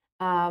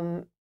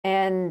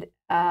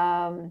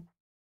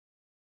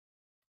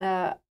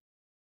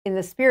 In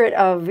the spirit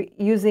of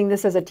using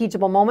this as a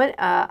teachable moment,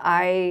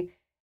 I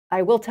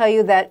will tell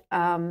you that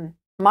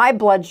my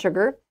blood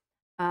sugar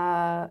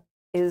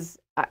is,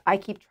 I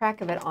keep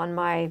track of it on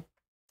my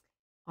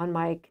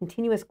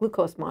continuous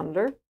glucose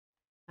monitor.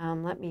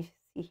 Let me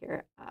see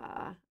here.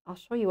 I'll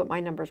show you what my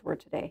numbers were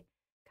today,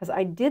 because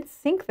I did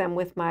sync them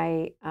with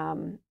my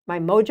my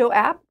Mojo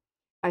app.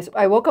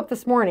 I woke up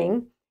this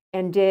morning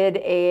and did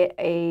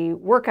a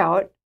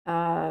workout.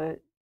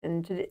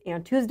 And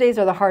Tuesdays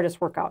are the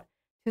hardest workout.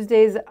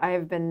 Tuesdays I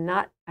have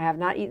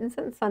not eaten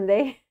since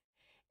Sunday,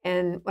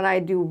 and when I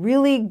do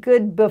really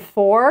good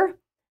before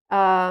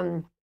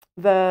oh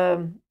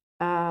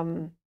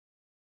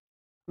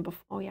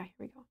yeah, here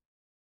we go.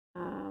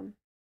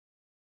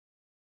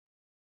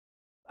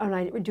 And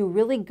I do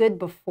really good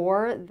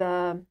before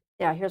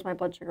here's my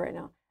blood sugar right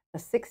now. The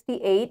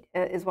 68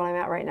 is what I'm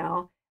at right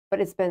now, but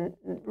it's been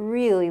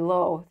really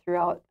low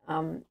throughout.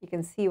 You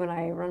can see when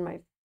I run my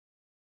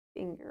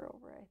finger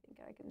over, I think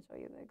I can show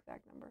you the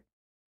exact number.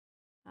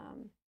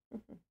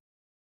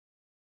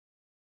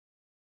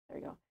 There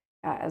we go.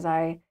 As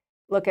I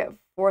look at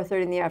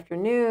 4:30 in the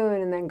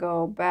afternoon and then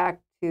go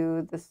back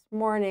to this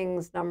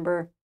morning's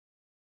number,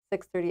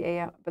 6:30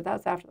 a.m., but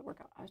that's after the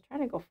workout. I was trying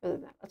to go further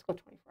than that. Let's go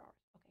 24 hours.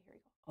 Okay, here we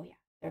go. Oh yeah,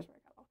 there's where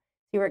it got low.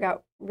 See where it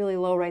got really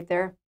low right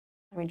there?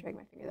 Let me drag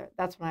my finger there.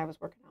 That's when I was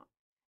working out.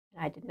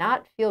 And I did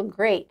not feel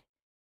great.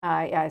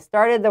 Yeah, I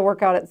started the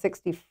workout at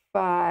 65.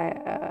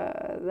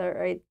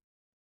 I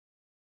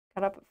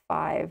got up at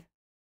 5.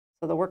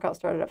 So the workout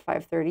started at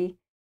 5:30.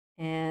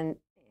 And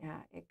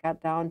yeah, it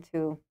got down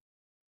to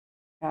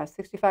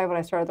 65 when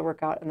I started the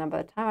workout. And then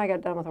by the time I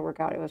got done with the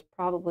workout, it was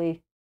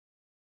probably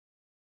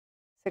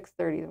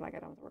 6:30 when I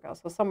got done with the workout.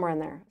 So somewhere in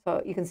there.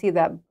 So you can see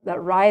that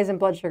rise in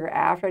blood sugar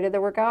after I did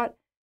the workout,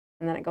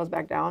 and then it goes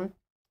back down.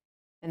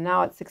 And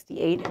now it's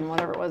 68 and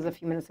whatever it was a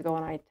few minutes ago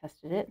when I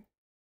tested it.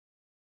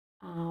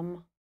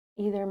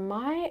 Either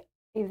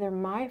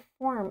my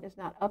form is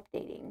not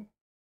updating,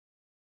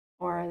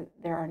 or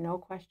there are no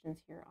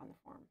questions here on the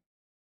form.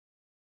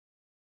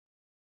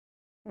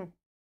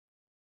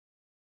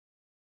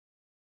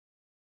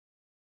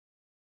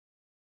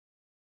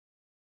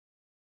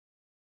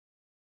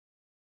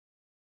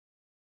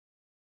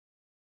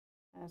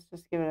 Let's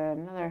just give it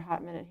another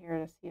hot minute here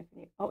to see if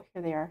oh,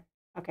 here they are.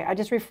 Okay, I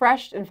just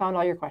refreshed and found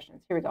all your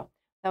questions. Here we go.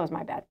 That was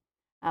my bad.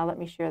 Let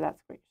me share that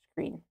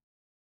screen.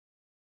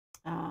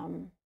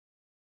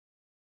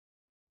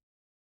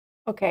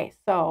 Okay,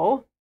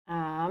 so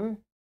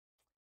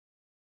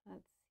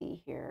let's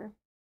see here.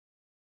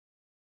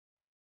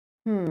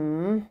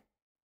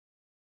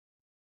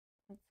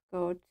 Let's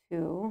go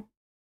to,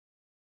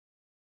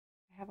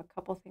 I have a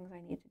couple things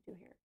I need to do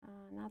here.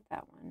 Not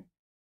that one.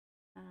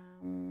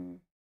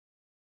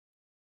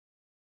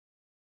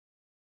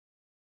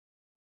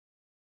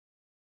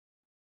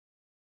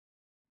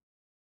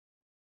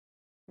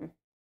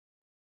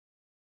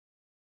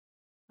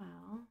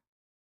 Well,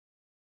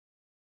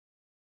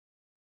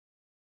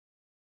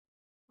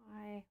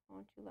 why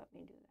won't you let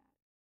me do that?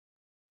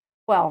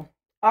 Well,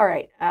 all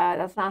right.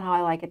 That's not how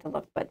I like it to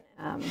look, but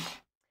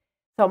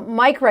so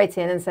Mike writes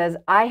in and says,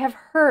 I have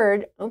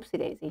heard, oopsie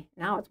daisy,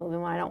 now it's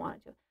moving when I don't want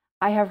it to.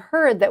 I have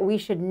heard that we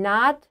should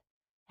not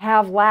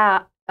have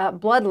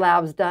blood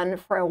labs done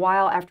for a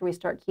while after we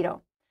start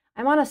keto.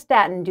 I'm on a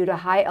statin due to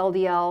high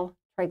LDL,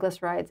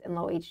 triglycerides, and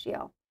low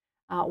HDL.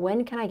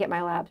 When can I get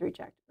my labs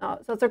rechecked?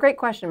 So it's a great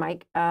question,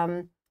 Mike.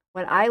 When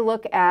I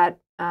look at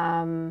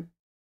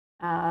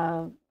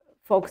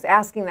folks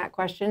asking that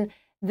question,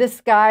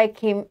 this guy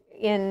came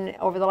in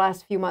over the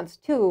last few months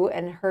too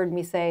and heard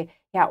me say,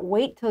 yeah,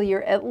 wait till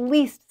you're at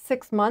least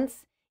 6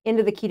 months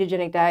into the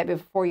ketogenic diet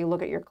before you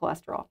look at your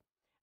cholesterol.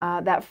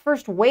 That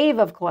first wave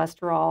of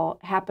cholesterol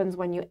happens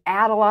when you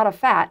add a lot of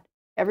fat.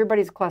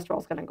 Everybody's cholesterol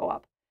is going to go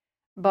up.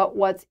 But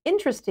what's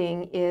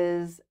interesting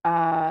is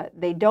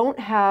they don't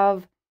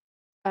have,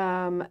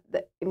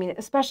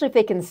 especially if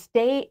they can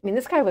stay.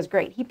 This guy was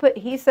great.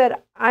 He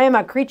said, I am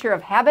a creature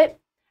of habit.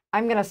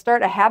 I'm going to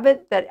start a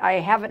habit that I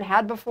haven't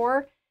had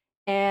before.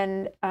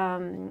 And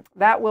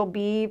that will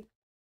be,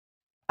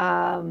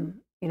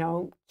 cutting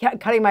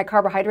my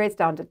carbohydrates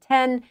down to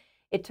 10.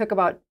 It took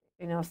about,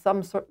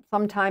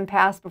 some time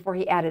passed before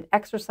he added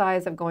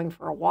exercise of going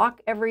for a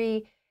walk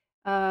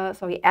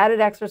so he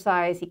added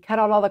exercise, he cut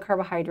out all the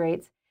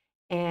carbohydrates,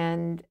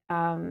 and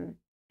then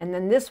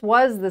this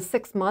was the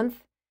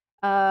 6-month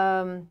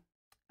time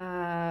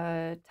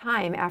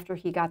after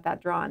he got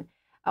that drawn.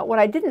 What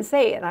I didn't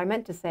say, and I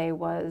meant to say,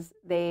 was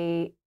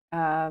they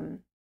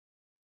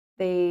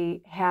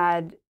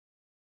had,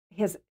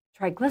 his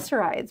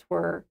triglycerides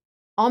were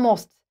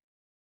almost,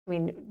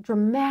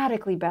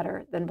 dramatically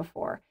better than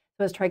before.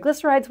 So his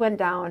triglycerides went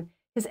down.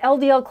 His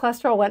LDL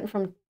cholesterol went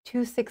from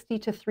 260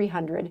 to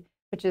 300,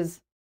 which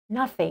is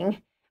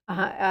nothing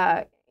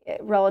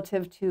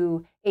relative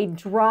to a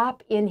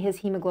drop in his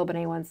hemoglobin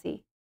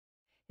A1C.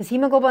 his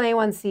hemoglobin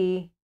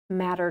A1C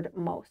mattered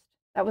most.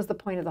 That was the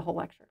point of the whole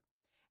lecture.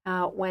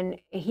 When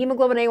a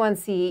hemoglobin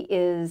A1C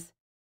is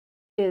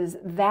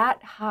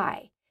that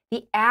high,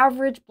 the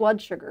average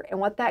blood sugar and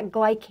what that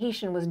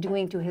glycation was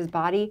doing to his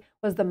body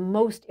was the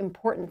most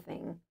important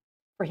thing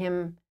for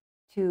him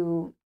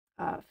to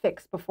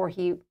fix before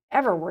he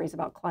ever worries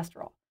about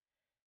cholesterol.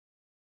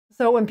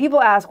 So when people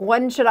ask,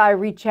 when should I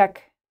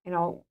recheck,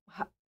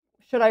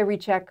 should I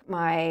recheck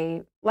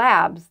my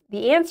labs?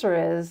 The answer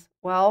is,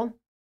 well,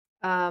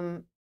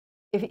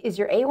 is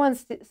your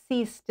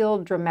A1C still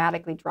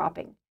dramatically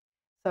dropping?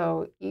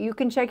 So you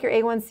can check your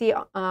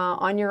A1C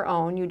on your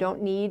own. You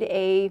don't need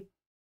a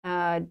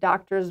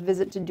doctor's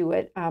visit to do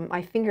it.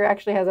 My finger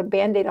actually has a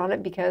Band-Aid on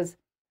it because,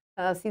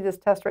 see this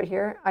test right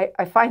here?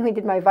 I finally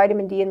did my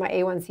vitamin D and my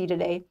A1C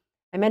today.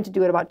 I meant to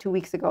do it about 2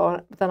 weeks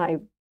ago, but then I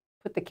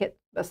put the kit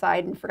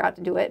aside and forgot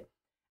to do it.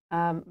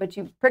 But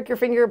you prick your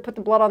finger, put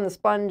the blood on the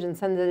sponge, and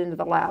send it into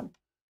the lab.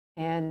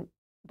 And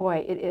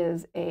boy, it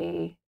is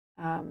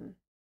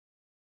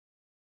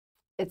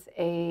it's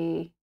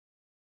a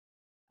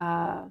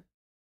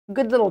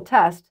good little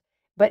test.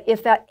 But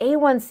if that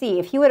A1C,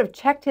 if he would have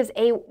checked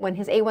when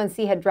his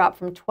A1C had dropped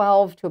from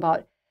 12 to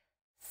about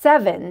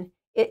 7,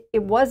 it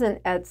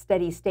wasn't at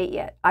steady state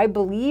yet. I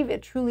believe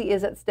it truly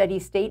is at steady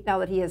state now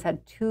that he has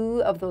had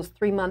 2 of those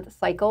 3-month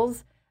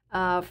cycles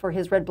for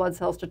his red blood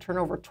cells to turn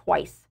over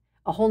twice.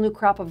 A whole new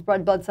crop of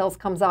red blood cells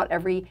comes out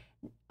every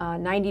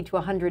 90 to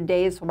 100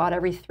 days, so about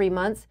every 3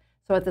 months.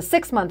 So at the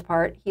 6-month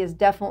part, he is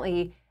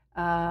definitely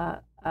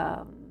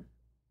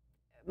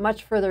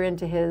much further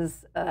into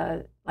his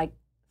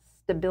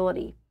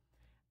stability.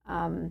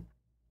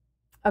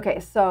 Okay,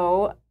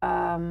 so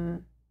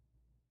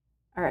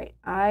all right,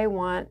 I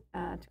want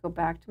to go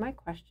back to my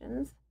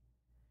questions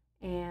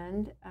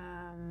and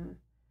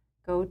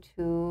go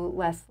to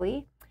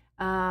Leslie.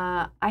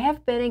 I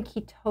have been in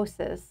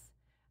ketosis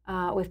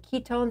with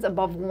ketones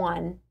above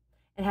 1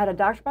 and had a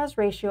Dr. Boz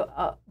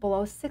ratio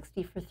below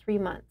 60 for 3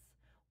 months.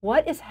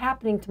 What is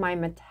happening to my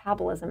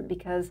metabolism?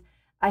 Because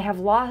I have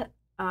lost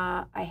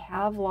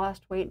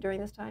weight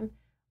during this time.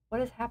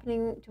 What is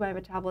happening to my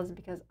metabolism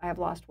because I have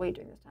lost weight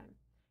during this time?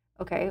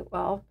 Okay,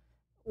 well,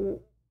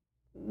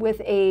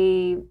 with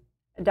a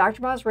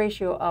Dr. Boz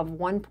ratio of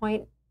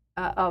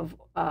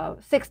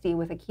 60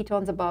 with a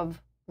ketones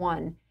above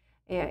 1,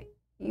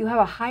 you have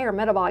a higher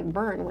metabolic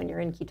burn when you're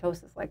in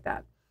ketosis like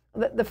that.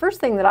 The first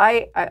thing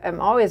that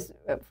I'm always,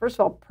 first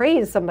of all,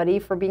 praise somebody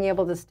for being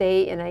able to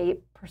stay in a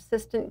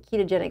persistent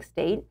ketogenic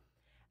state.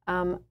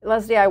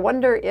 Leslie, I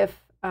wonder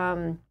if,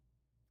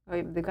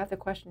 they got the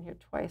question here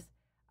twice.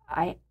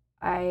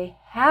 I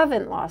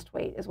haven't lost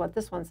weight is what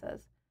this one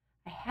says.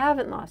 I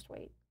haven't lost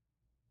weight.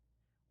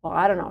 Well,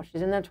 I don't know.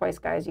 She's in there twice,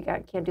 guys. You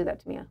can't do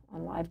that to me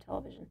on live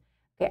television.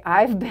 Okay,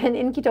 I've been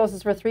in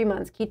ketosis for 3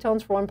 months,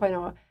 ketones for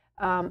 1.0.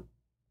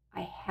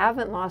 I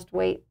haven't lost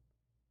weight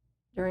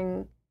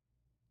during,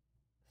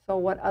 so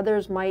what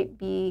others might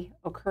be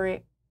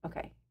occurring.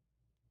 Okay.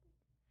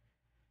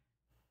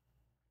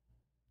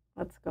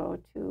 Let's go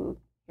to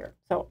here.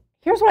 So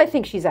here's what I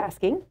think she's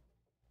asking,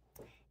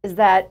 is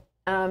that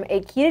a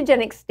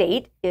ketogenic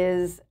state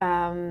is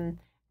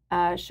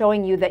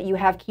showing you that you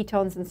have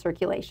ketones in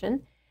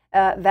circulation.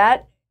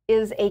 That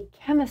is a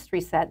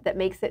chemistry set that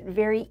makes it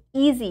very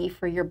easy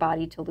for your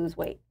body to lose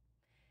weight.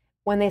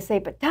 When they say,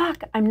 but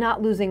doc, I'm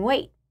not losing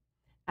weight.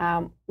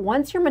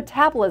 Once your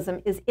metabolism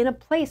is in a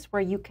place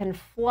where you can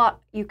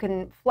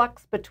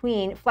flex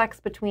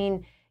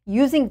between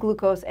using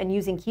glucose and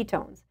using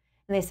ketones,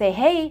 and they say,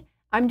 hey,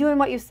 I'm doing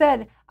what you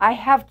said. I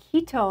have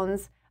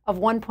ketones of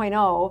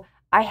 1.0.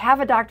 I have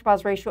a Dr.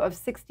 Boz ratio of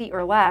 60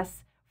 or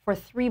less for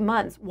 3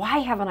 months. Why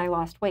haven't I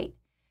lost weight?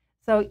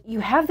 So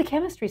you have the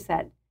chemistry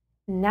set.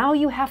 Now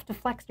you have to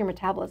flex your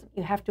metabolism.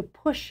 You have to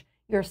push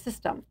your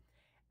system.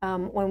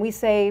 When we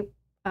say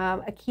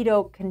a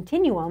keto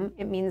continuum,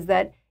 it means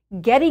that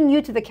getting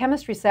you to the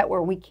chemistry set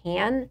where we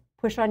can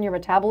push on your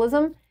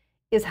metabolism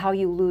is how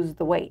you lose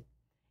the weight.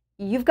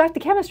 You've got the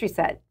chemistry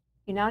set.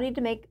 You now need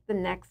to make the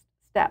next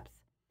steps.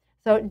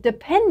 So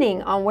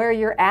depending on where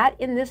you're at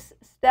in this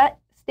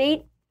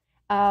state,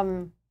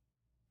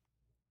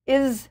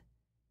 is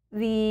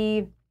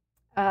the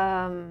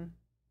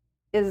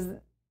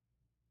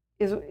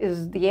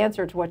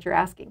answer to what you're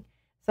asking.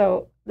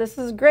 So this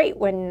is great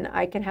when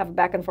I can have a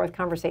back and forth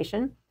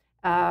conversation.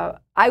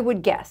 I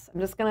would guess, I'm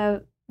just going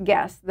to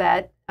guess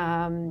that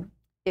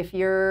if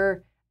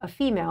you're a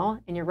female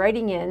and you're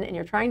writing in and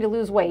you're trying to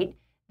lose weight,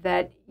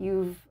 that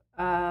you've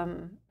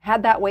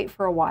had that weight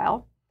for a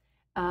while.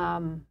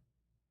 The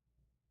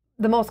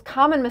most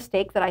common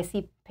mistake that I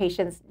see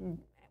patients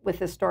with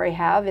this story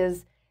have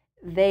is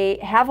they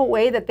have a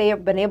way that they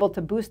have been able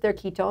to boost their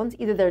ketones.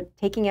 Either they're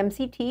taking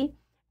MCT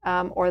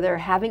or they're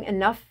having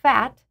enough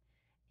fat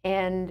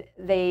and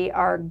they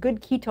are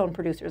good ketone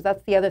producers.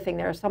 That's the other thing.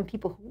 There are some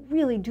people who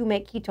really do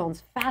make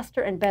ketones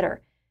faster and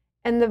better.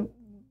 And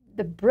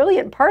the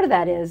brilliant part of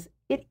that is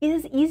it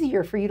is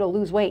easier for you to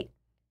lose weight,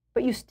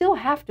 but you still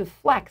have to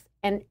flex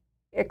and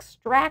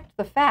extract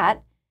the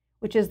fat,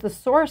 which is the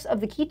source of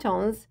the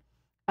ketones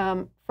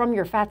from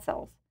your fat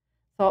cells.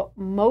 So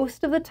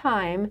most of the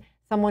time,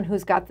 someone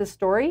who's got this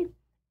story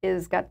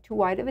is got too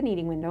wide of an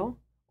eating window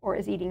or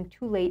is eating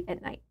too late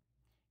at night.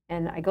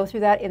 And I go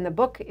through that in the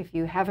book. If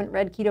you haven't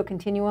read Keto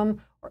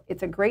Continuum,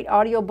 it's a great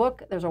audio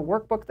book. There's a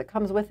workbook that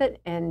comes with it,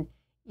 and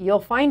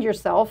you'll find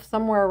yourself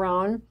somewhere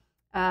around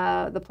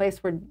the place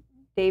where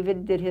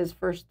David did his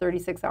first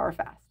 36-hour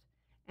fast.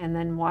 And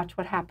then watch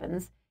what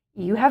happens.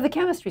 You have the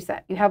chemistry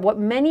set. You have what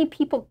many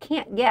people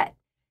can't get.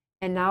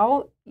 And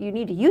now you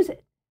need to use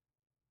it.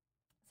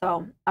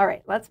 So, all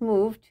right, let's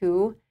move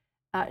to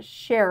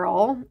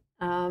Cheryl.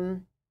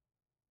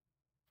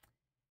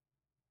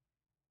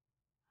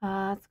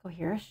 Let's go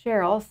here.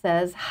 Cheryl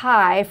says,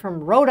 hi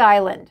from Rhode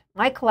Island.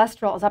 My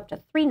cholesterol is up to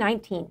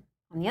 319.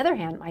 On the other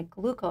hand, my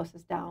glucose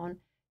is down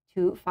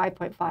to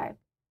 5.5. I'm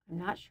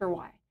not sure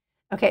why.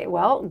 Okay,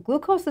 well,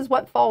 glucose is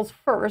what falls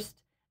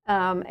first.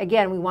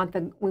 Again, we want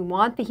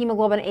the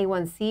hemoglobin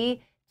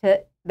A1C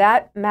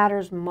that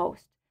matters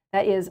most.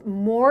 That is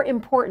more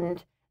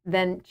important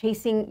than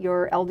chasing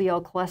your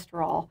LDL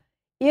cholesterol.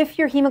 If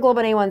your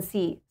hemoglobin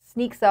A1C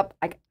sneaks up,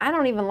 like I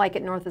don't even like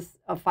it north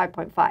of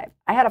 5.5.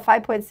 I had a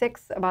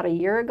 5.6 about a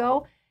year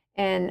ago,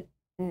 and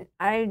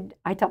I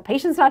tell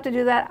patients not to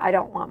do that. I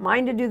don't want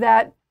mine to do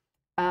that.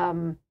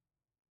 I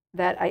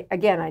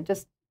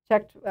just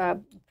checked,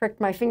 pricked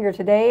my finger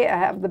today. I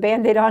have the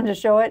Band-Aid on to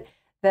show it.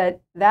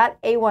 That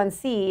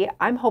A1C,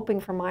 I'm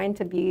hoping for mine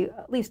to be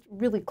at least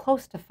really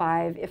close to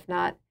 5, if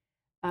not,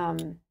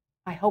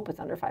 I hope it's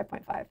under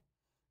 5.5.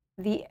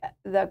 The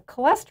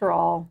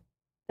cholesterol,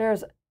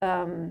 there's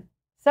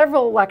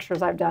several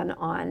lectures I've done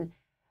on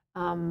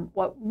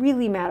what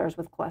really matters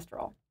with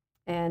cholesterol.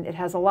 And it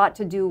has a lot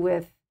to do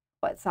with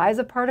what size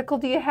of particle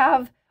do you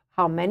have,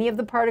 how many of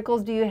the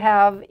particles do you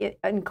have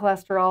in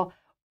cholesterol,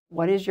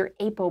 what is your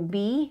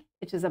ApoB,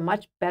 which is a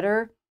much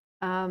better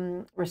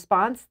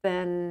response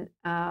than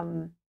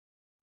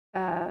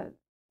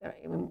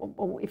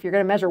if you're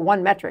going to measure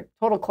one metric.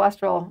 Total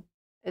cholesterol,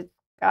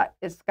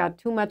 it's got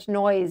too much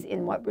noise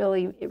in what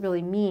it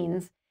really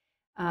means.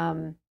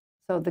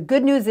 So the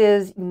good news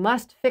is you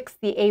must fix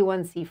the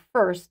A1C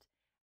first.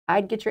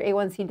 I'd get your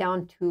A1C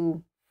down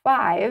to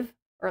 5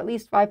 or at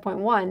least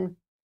 5.1,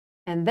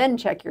 and then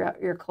check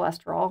your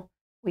cholesterol.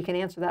 We can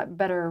answer that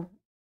better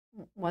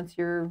once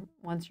your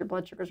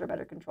blood sugars are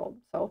better controlled.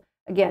 So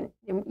again,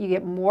 you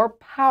get more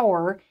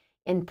power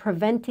in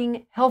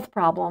preventing health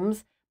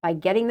problems by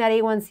getting that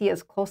A1C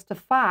as close to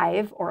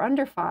 5 or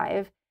under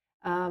 5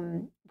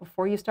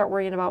 before you start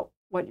worrying about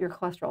what your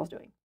cholesterol is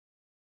doing.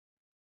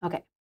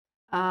 Okay,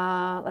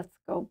 let's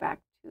go back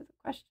to the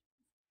question.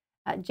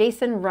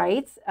 Jason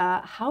writes,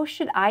 how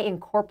should I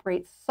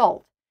incorporate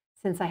salt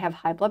since I have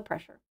high blood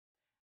pressure?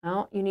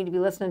 Well, you need to be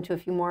listening to a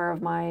few more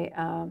of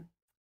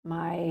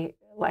my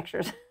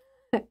lectures.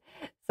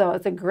 So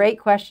it's a great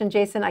question,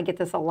 Jason. I get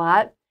this a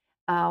lot.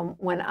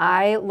 When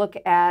I look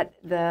at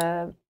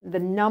the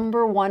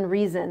number one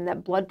reason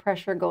that blood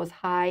pressure goes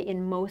high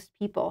in most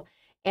people,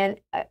 and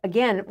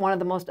again, one of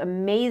the most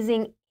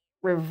amazing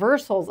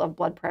reversals of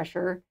blood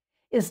pressure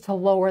is to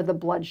lower the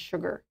blood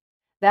sugar.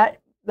 That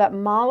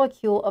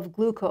molecule of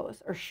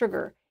glucose or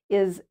sugar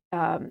is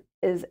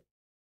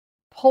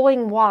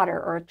pulling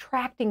water or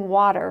attracting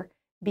water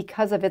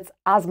because of its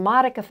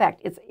osmotic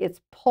effect.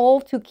 Its pull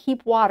to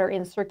keep water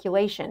in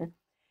circulation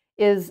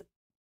is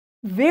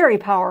very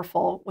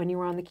powerful when you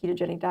are on the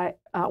ketogenic diet,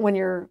 when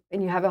you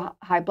have a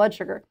high blood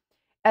sugar.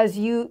 As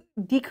you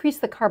decrease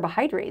the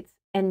carbohydrates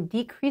and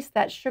decrease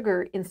that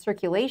sugar in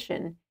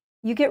circulation,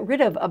 you get rid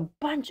of a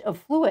bunch of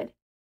fluid.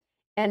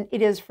 And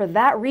it is for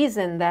that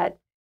reason that,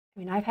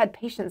 I've had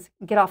patients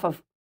get off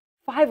of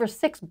 5 or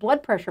 6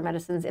 blood pressure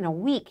medicines in a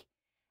week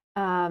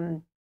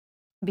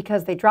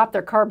because they dropped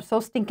their carbs so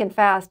stinking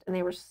fast and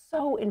they were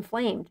so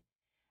inflamed.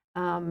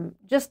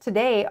 Just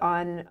today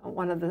on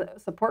one of the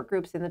support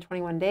groups in the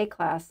 21-day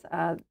class,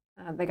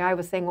 the guy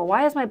was saying, well,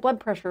 why is my blood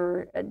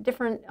pressure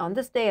different on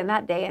this day and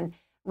that day? And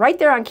right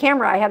there on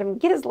camera, I had him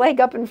get his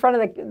leg up in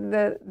front of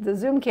the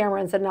Zoom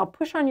camera and said, now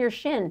push on your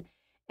shin.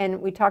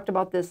 And we talked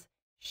about this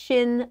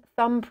shin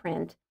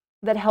thumbprint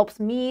that helps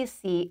me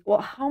see,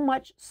 well, how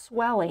much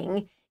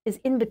swelling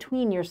is in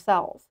between your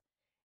cells.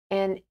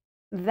 And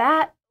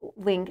that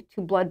link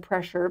to blood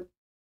pressure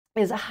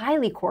is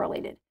highly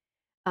correlated.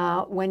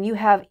 When you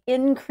have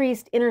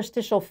increased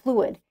interstitial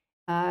fluid,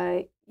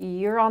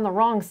 you're on the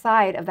wrong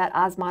side of that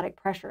osmotic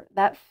pressure.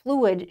 That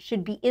fluid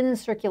should be in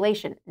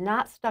circulation,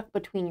 not stuck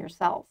between your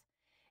cells.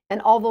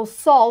 And although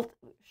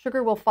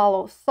sugar will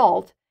follow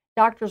salt,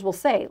 doctors will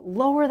say,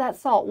 lower that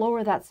salt,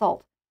 lower that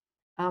salt.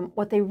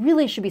 What they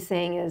really should be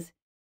saying is,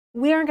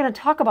 we aren't going to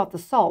talk about the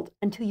salt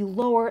until you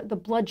lower the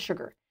blood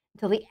sugar,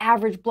 until the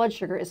average blood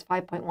sugar is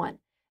 5.1.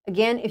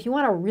 Again, if you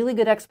want a really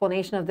good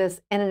explanation of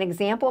this and an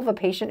example of a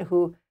patient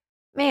who,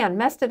 man,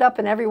 messed it up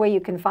in every way you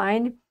can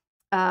find,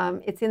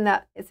 it's in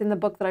the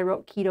book that I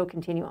wrote, Keto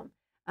Continuum.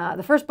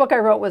 The first book I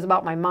wrote was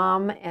about my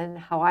mom and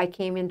how I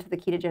came into the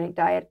ketogenic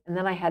diet. And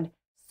then I had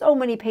so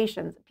many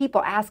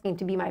people asking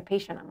to be my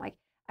patient. I'm like,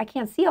 I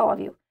can't see all of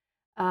you.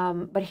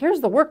 But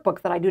here's the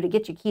workbook that I do to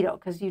get you keto,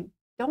 because you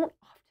don't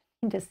often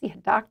need to see a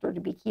doctor to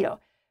be keto.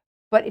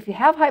 But if you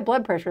have high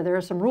blood pressure, there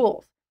are some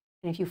rules.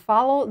 And if you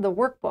follow the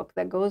workbook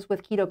that goes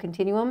with Keto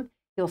Continuum,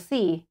 you'll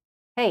see,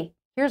 hey,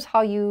 here's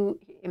how you,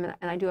 and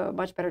I do a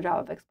much better job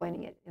of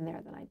explaining it in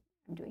there than I'm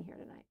doing here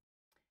tonight.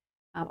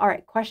 All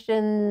right,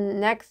 question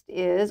next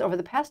is, over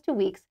the past 2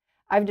 weeks,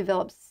 I've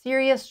developed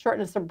serious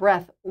shortness of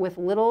breath with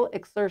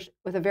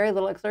a very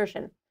little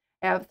exertion.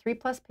 I have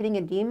 3+ pitting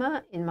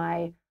edema in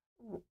my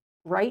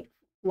right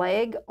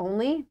leg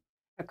only,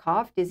 a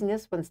cough,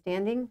 dizziness when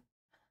standing.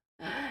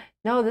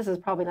 No, this is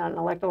probably not an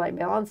electrolyte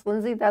balance,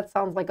 Lindsay. That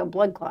sounds like a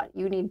blood clot.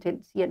 You need to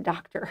see a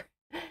doctor.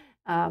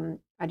 I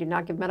do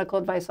not give medical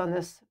advice on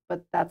this,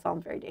 but that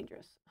sounds very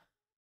dangerous.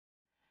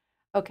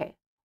 Okay,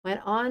 when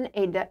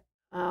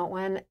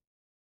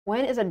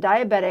is a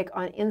diabetic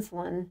on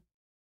insulin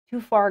too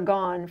far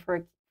gone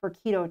for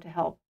keto to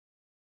help?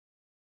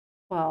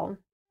 Well,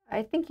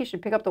 I think you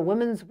should pick up the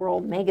Women's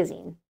World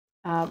magazine,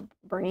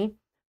 Bernie.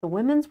 The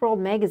Women's World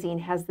magazine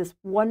has this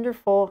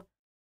wonderful,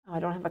 I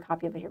don't have a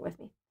copy of it here with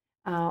me,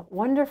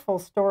 wonderful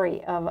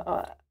story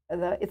of,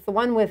 it's the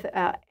one with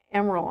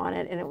Emerald on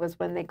it, and it was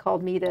when they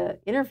called me to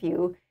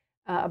interview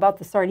about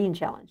the sardine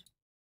challenge.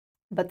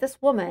 But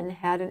this woman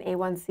had an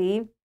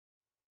A1C,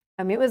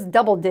 I mean, it was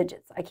double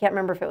digits. I can't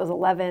remember if it was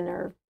 11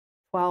 or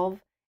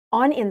 12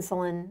 on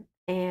insulin,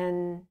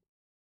 and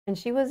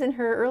she was in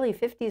her early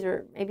 50s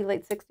or maybe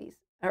late 60s,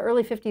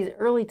 early 50s,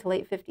 early to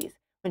late 50s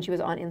when she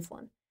was on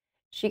insulin.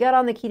 She got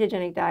on the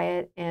ketogenic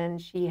diet,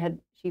 and she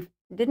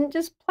didn't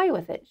just play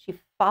with it. She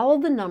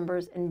followed the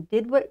numbers and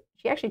did what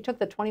she actually took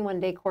the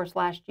 21-day course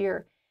last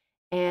year,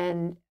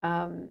 and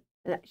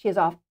she is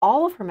off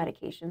all of her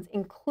medications,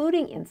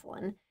 including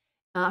insulin.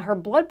 Her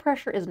blood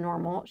pressure is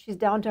normal. She's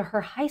down to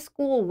her high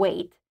school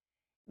weight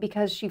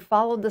because she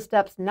followed the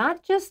steps,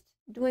 not just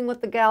doing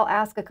what the gal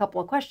asked a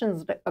couple of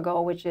questions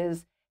ago, which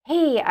is,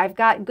 hey, I've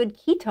got good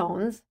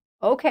ketones.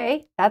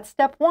 Okay, that's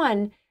step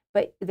one,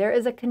 but there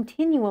is a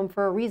continuum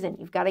for a reason.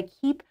 You've got to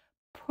keep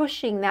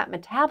pushing that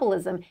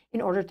metabolism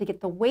in order to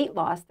get the weight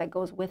loss that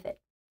goes with it.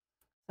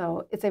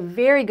 So it's a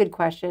very good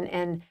question,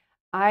 and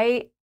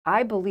I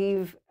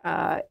believe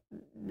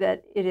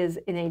that it is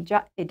in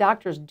a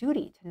doctor's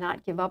duty to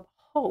not give up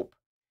hope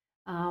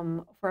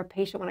for a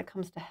patient when it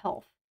comes to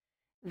health.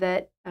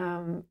 That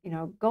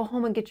go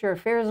home and get your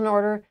affairs in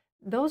order.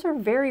 Those are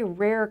very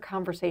rare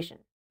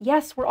conversations.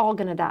 Yes, we're all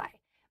going to die,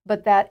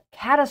 but that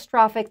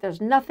catastrophic,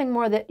 there's nothing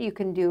more that you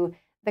can do,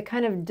 the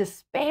kind of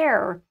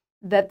despair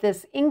that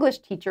this English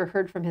teacher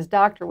heard from his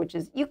doctor, which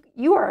is,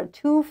 you are a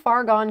too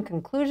far gone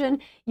conclusion.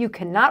 You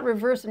cannot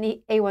reverse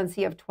an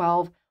A1C of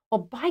 12.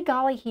 Well, by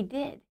golly, he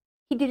did.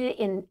 He did it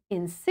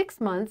in 6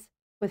 months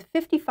with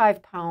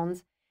 55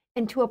 pounds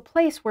and to a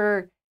place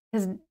where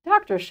his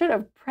doctor should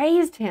have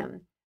praised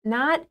him,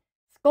 not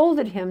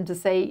scolded him to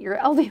say your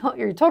LDL,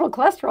 your total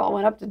cholesterol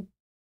went up to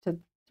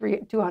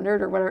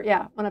 200 or whatever.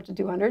 Yeah, went up to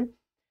 200.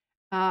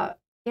 Yeah,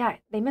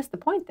 they missed the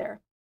point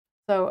there.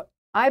 So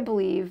I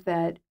believe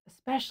that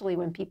especially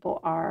when people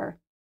are,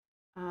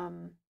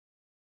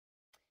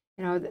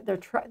 they're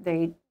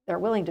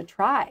willing to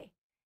try.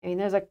 I mean,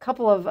 there's a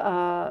couple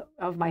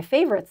of my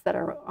favorites that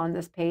are on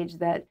this page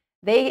that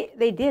they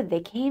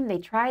came, they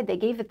tried, they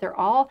gave it their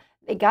all,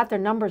 they got their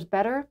numbers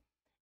better,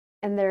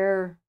 and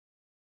their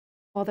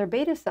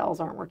beta cells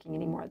aren't working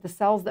anymore, the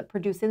cells that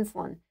produce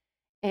insulin.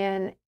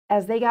 And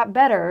as they got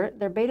better,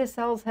 their beta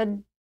cells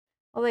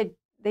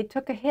they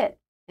took a hit,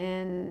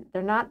 and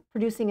they're not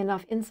producing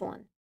enough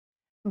insulin.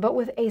 But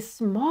with a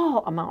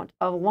small amount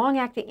of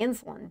long-acting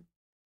insulin,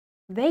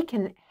 they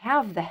can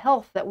have the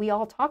health that we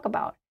all talk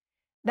about.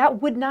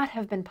 That would not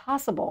have been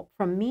possible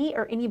from me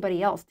or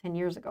anybody else 10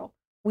 years ago.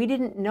 We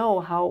didn't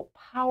know how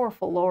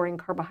powerful lowering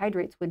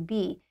carbohydrates would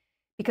be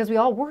because we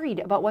all worried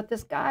about what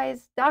this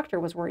guy's doctor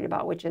was worried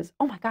about, which is,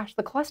 oh my gosh,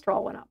 the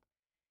cholesterol went up.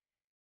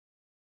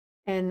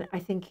 And I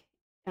think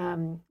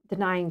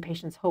denying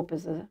patients hope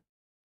is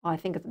I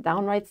think it's a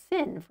downright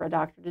sin for a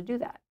doctor to do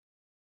that.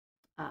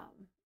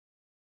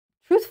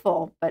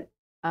 Truthful, but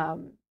I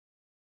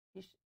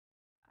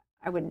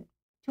wouldn't,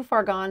 too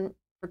far gone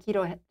for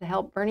keto to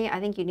help. Bernie, I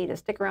think you need to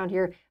stick around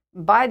here,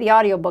 buy the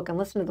audiobook and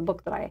listen to the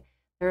book that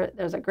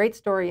there's a great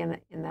story in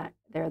that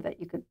there that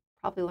you could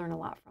probably learn a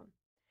lot from.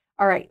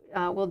 All right,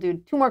 we'll do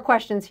 2 more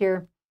questions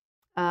here.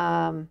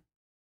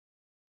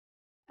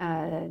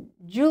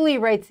 Julie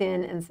writes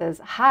in and says,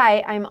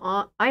 hi,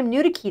 I'm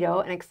new to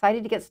keto and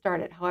excited to get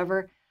started.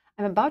 However,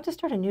 I'm about to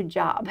start a new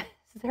job.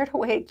 Is there a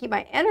way to keep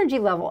my energy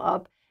level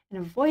up and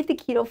avoid the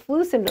keto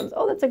flu symptoms?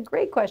 Oh, that's a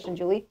great question,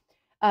 Julie.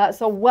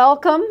 So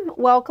welcome.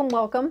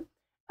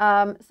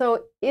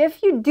 So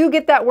if you do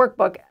get that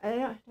workbook,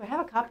 do I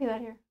have a copy of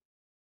that here?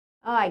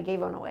 Oh, I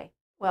gave one away.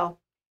 Well,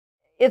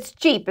 it's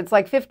cheap. It's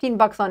like 15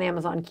 bucks on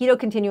Amazon, Keto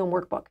Continuum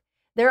Workbook.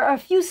 There are a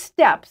few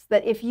steps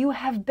that if you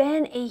have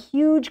been a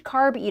huge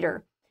carb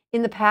eater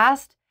in the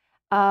past,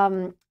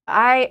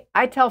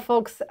 I tell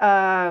folks,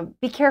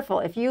 be careful.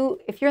 If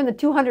you're in the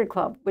 200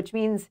 club, which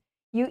means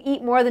you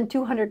eat more than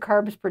 200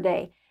 carbs per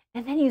day,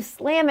 and then you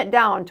slam it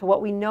down to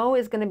what we know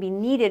is going to be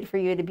needed for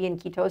you to be in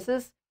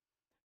ketosis,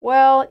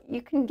 well,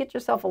 you can get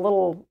yourself a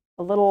little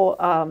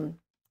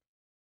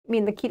I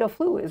mean, the keto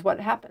flu is what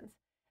happens.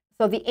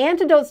 So the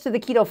antidotes to the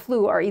keto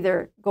flu are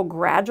either go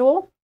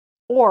gradual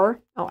or,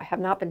 oh, I have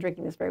not been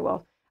drinking this very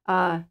well,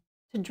 to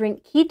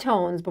drink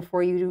ketones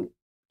before you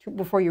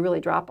really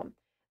drop them.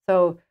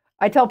 So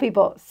I tell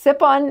people,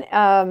 sip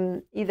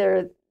on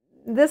either,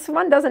 this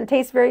one doesn't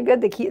taste very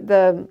good,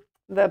 the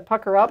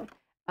Pucker Up.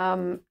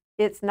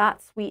 It's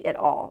not sweet at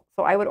all.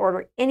 So I would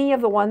order any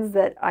of the ones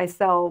that I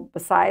sell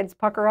besides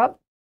Pucker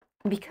Up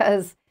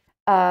because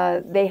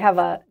they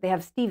have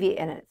stevia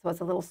in it, so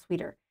it's a little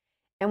sweeter.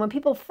 And when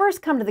people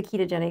first come to the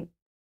ketogenic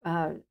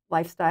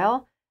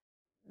lifestyle,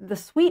 the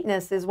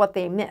sweetness is what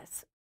they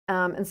miss.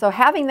 And so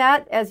having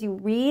that as you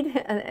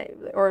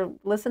read or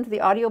listen to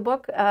the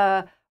audiobook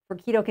for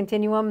Keto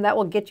Continuum, that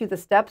will get you the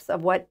steps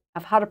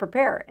of how to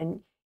prepare.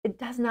 And it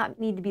does not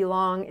need to be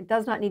long. It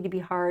does not need to be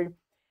hard.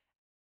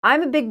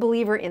 I'm a big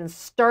believer in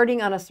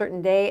starting on a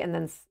certain day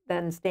and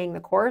then staying the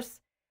course.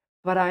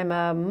 But I'm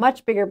a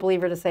much bigger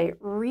believer to say,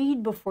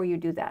 read before you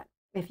do that.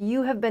 If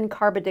you have been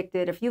carb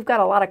addicted, if you've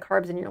got a lot of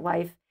carbs in your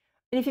life,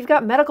 and if you've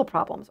got medical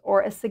problems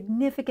or a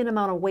significant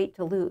amount of weight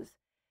to lose,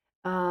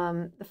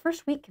 the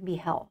first week can be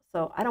hell.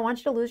 So I don't want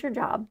you to lose your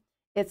job.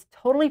 It's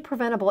totally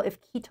preventable if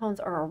ketones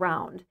are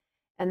around.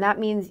 And that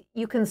means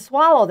you can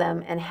swallow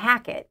them and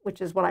hack it,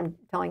 which is what I'm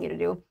telling you to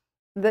do.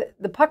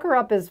 The Pucker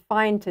Up is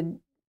fine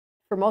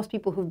for most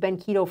people who've been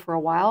keto for a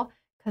while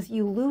because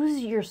you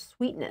lose your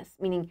sweetness,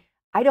 meaning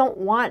I don't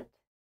want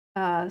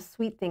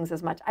sweet things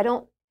as much.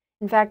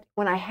 In fact,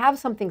 when I have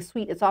something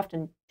sweet, it's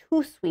often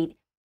too sweet.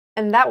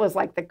 And that was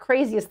like the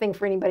craziest thing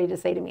for anybody to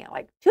say to me,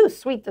 like, too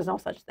sweet, there's no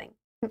such thing.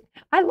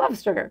 I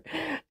love sugar.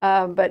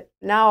 But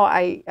now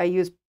I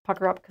use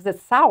Pucker Up because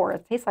it's sour.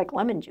 It tastes like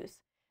lemon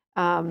juice.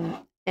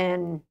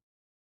 And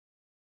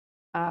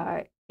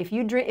if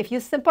you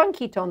sip on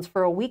ketones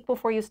for a week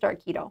before you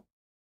start keto,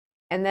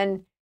 and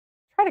then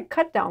try to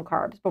cut down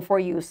carbs before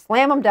you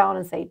slam them down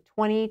and say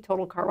 20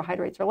 total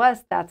carbohydrates or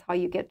less, that's how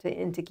you get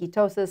into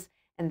ketosis,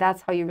 and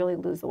that's how you really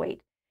lose the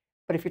weight.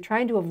 But if you're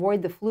trying to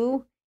avoid the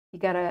flu, you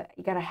gotta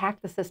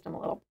hack the system a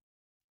little.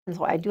 And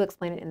so I do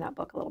explain it in that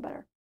book a little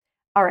better.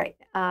 All right,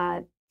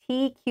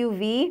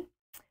 TQV.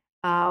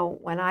 Let's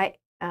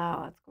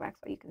go back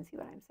so you can see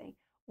what I'm saying.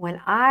 When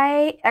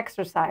I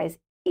exercise,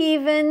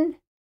 even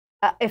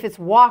if it's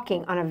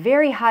walking on a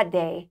very hot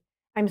day,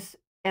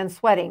 and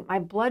sweating, my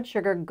blood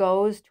sugar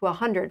goes to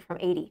 100 from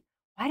 80.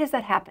 Why does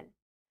that happen?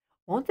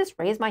 Won't this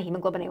raise my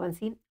hemoglobin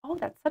A1C? Oh,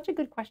 that's such a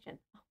good question.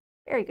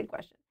 Very good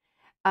question.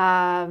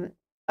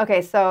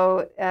 Okay,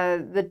 so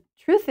the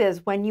truth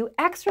is when you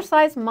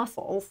exercise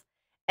muscles,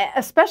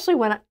 especially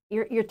when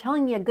you're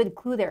telling me a good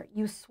clue there,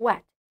 you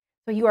sweat.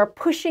 So you are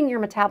pushing your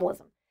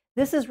metabolism.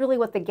 This is really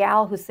what the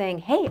gal who's saying,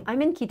 hey,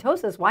 I'm in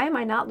ketosis, why am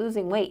I not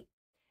losing weight?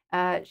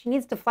 She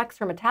needs to flex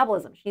her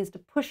metabolism. She needs to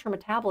push her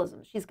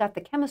metabolism. She's got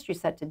the chemistry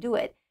set to do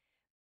it,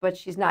 but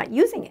she's not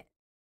using it.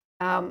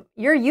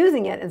 You're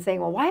using it and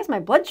saying, well, why is my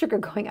blood sugar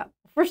going up?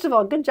 First of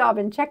all, good job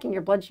in checking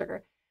your blood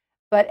sugar.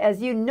 But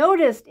as you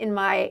noticed in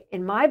my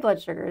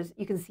blood sugars,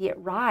 you can see it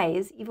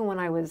rise even when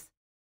I was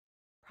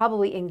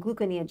probably in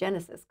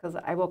gluconeogenesis, because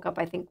I woke up,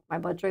 I think my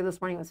blood sugar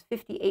this morning was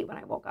 58 when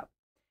I woke up.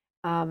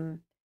 But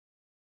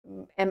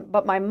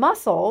my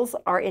muscles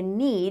are in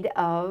need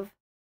of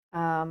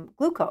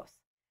glucose.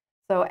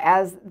 So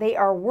as they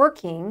are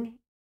working,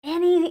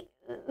 any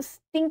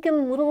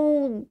stinking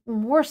little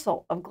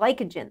morsel of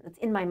glycogen that's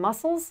in my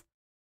muscles,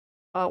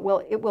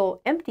 it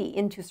will empty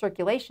into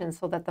circulation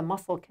so that the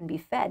muscle can be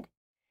fed.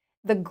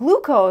 The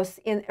glucose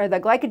or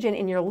the glycogen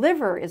in your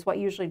liver is what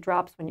usually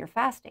drops when you're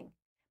fasting.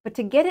 But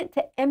to get it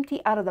to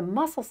empty out of the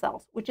muscle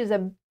cells, which is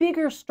a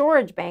bigger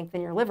storage bank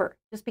than your liver,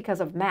 just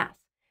because of mass.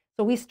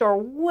 So we store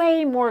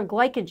way more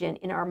glycogen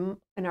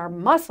in our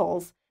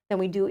muscles than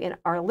we do in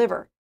our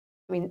liver.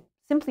 I mean,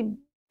 simply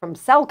from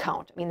cell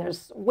count. I mean,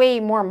 there's way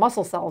more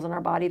muscle cells in our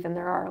body than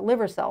there are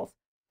liver cells.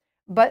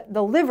 But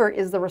the liver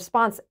is the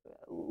response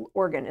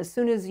organ. As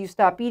soon as you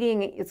stop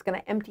eating, it's going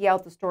to empty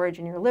out the storage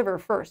in your liver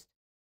first.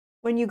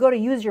 When you go to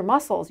use your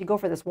muscles, you go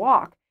for this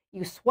walk,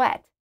 you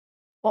sweat.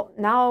 Well,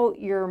 now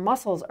your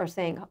muscles are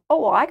saying, oh,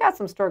 well, I got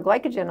some stored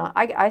glycogen.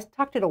 I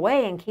tucked it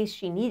away in case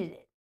she needed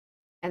it.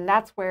 And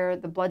that's where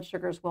the blood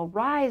sugars will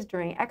rise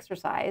during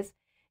exercise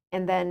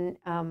and then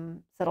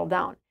settle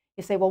down.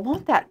 You say, well,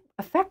 won't that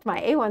affect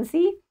my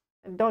A1C?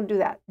 Don't do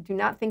that. Do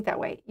not think that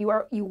way.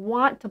 You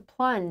want to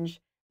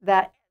plunge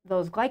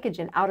those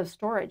glycogen out of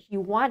storage. You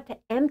want to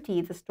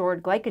empty the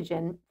stored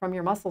glycogen from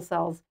your muscle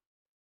cells,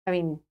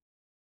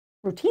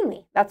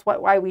 routinely. That's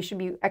why we should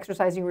be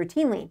exercising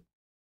routinely.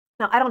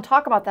 Now, I don't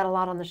talk about that a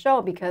lot on the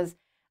show because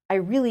I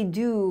really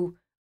do.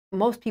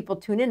 Most people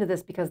tune into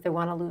this because they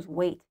want to lose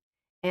weight.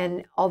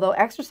 And although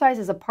exercise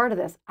is a part of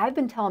this, I've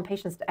been telling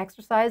patients to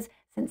exercise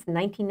since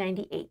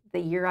 1998, the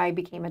year I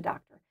became a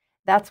doctor.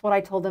 That's what I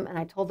told them, and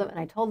I told them, and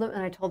I told them,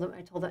 and I told them, and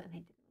I told them, and I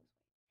didn't lose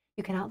weight.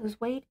 You cannot lose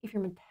weight if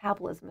your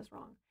metabolism is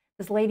wrong.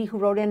 This lady who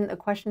wrote in a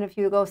question a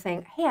few ago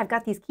saying, hey, I've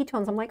got these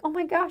ketones. I'm like, oh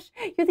my gosh,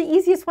 you're the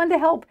easiest one to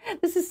help.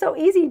 This is so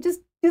easy.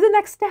 Just do the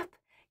next step.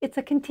 It's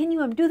a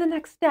continuum. Do the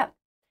next step.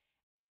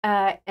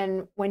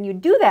 And when you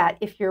do that,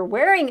 if you're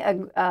wearing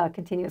a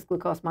continuous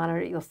glucose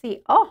monitor, you'll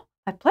see, oh,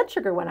 my blood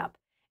sugar went up.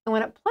 And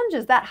when it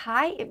plunges that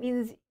high, it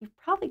means you've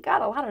probably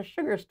got a lot of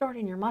sugar stored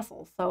in your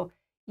muscles. So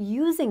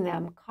using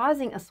them,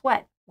 causing a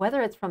sweat,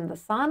 whether it's from the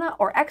sauna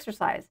or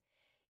exercise,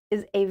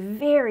 is a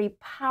very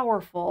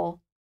powerful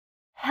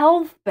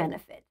health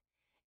benefit.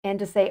 And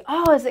to say,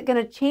 oh, is it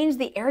going to change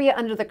the area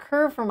under the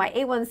curve for my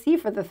A1C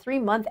for the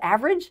 3-month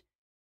average?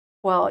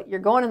 Well, you're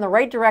going in the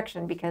right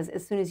direction, because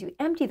as soon as you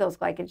empty those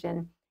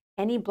glycogen,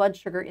 any blood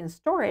sugar in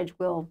storage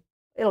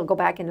it'll go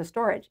back into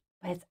storage.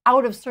 But it's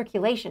out of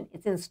circulation.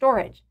 It's in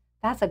storage.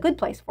 That's a good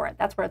place for it.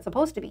 That's where it's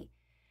supposed to be.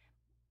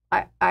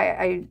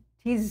 I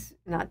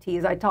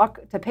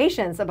talk to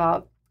patients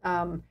about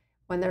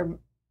when their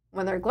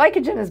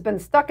glycogen has been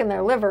stuck in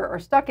their liver or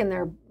stuck in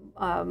their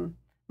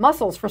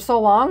muscles for so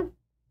long,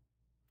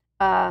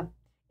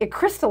 it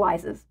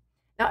crystallizes.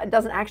 Now, it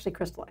doesn't actually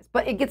crystallize,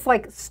 but it gets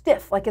like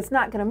stiff, like it's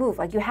not going to move.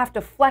 Like you have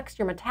to flex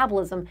your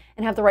metabolism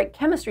and have the right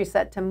chemistry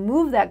set to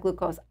move that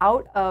glucose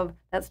out of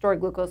that stored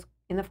glucose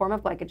in the form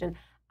of glycogen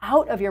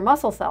out of your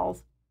muscle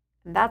cells.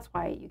 And that's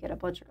why you get a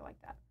blood sugar like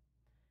that.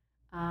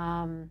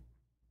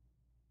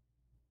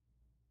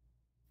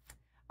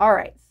 All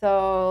right,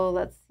 so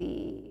let's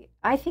see.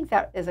 I think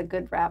that is a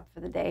good wrap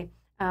for the day.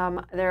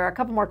 There are a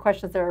couple more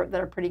questions that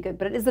are pretty good,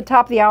 but it is the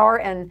top of the hour,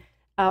 and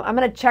I'm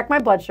going to check my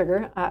blood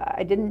sugar.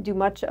 I didn't do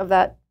much of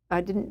that. I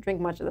didn't drink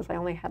much of this. I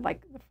only had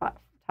like the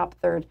top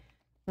third.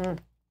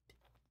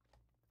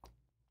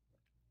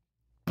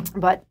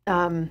 But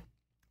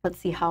let's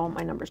see how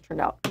my numbers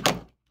turned out.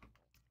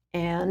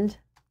 And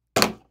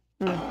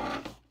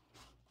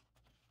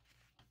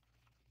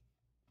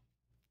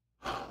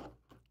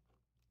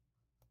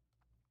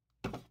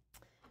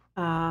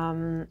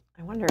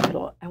I wonder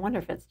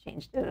if it's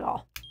changed it at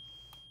all.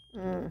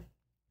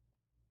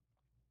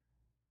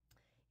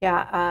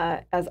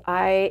 Yeah, as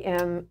I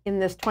am in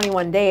this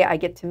 21 day, I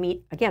get to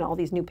meet, again, all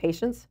these new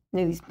patients,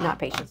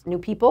 new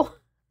people.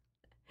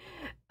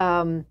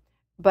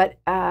 But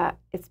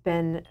it's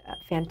been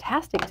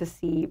fantastic to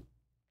see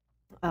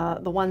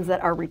the ones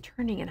that are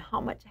returning and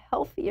how much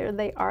healthier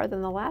they are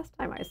than the last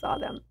time I saw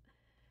them.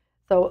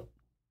 So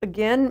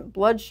again,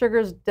 blood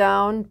sugar's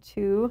down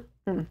to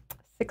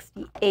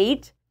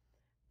 68.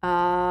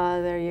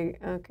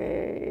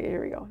 Okay,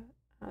 here we go.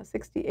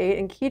 68,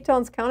 and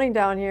ketones counting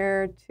down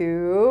here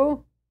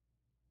to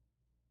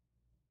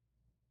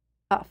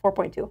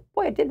 4.2.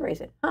 Boy, it did raise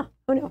it. Huh,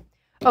 who knew?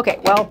 Okay,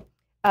 well,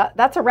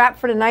 that's a wrap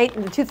for tonight.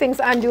 And the two things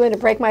I'm doing to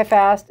break my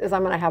fast is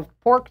I'm going to have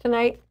pork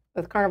tonight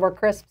with carnivore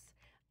crisps.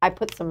 I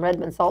put some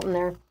Redmond salt in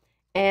there.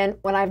 And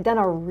when I've done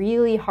a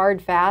really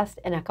hard fast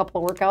and a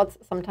couple of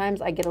workouts,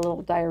 sometimes I get a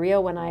little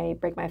diarrhea when I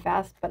break my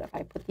fast. But if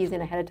I put these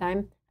in ahead of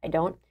time, I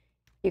don't.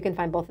 You can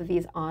find both of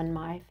these on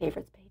my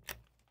favorites page.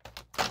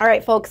 All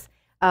right, folks.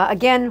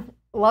 Again,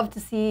 love to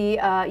see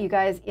you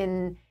guys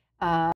in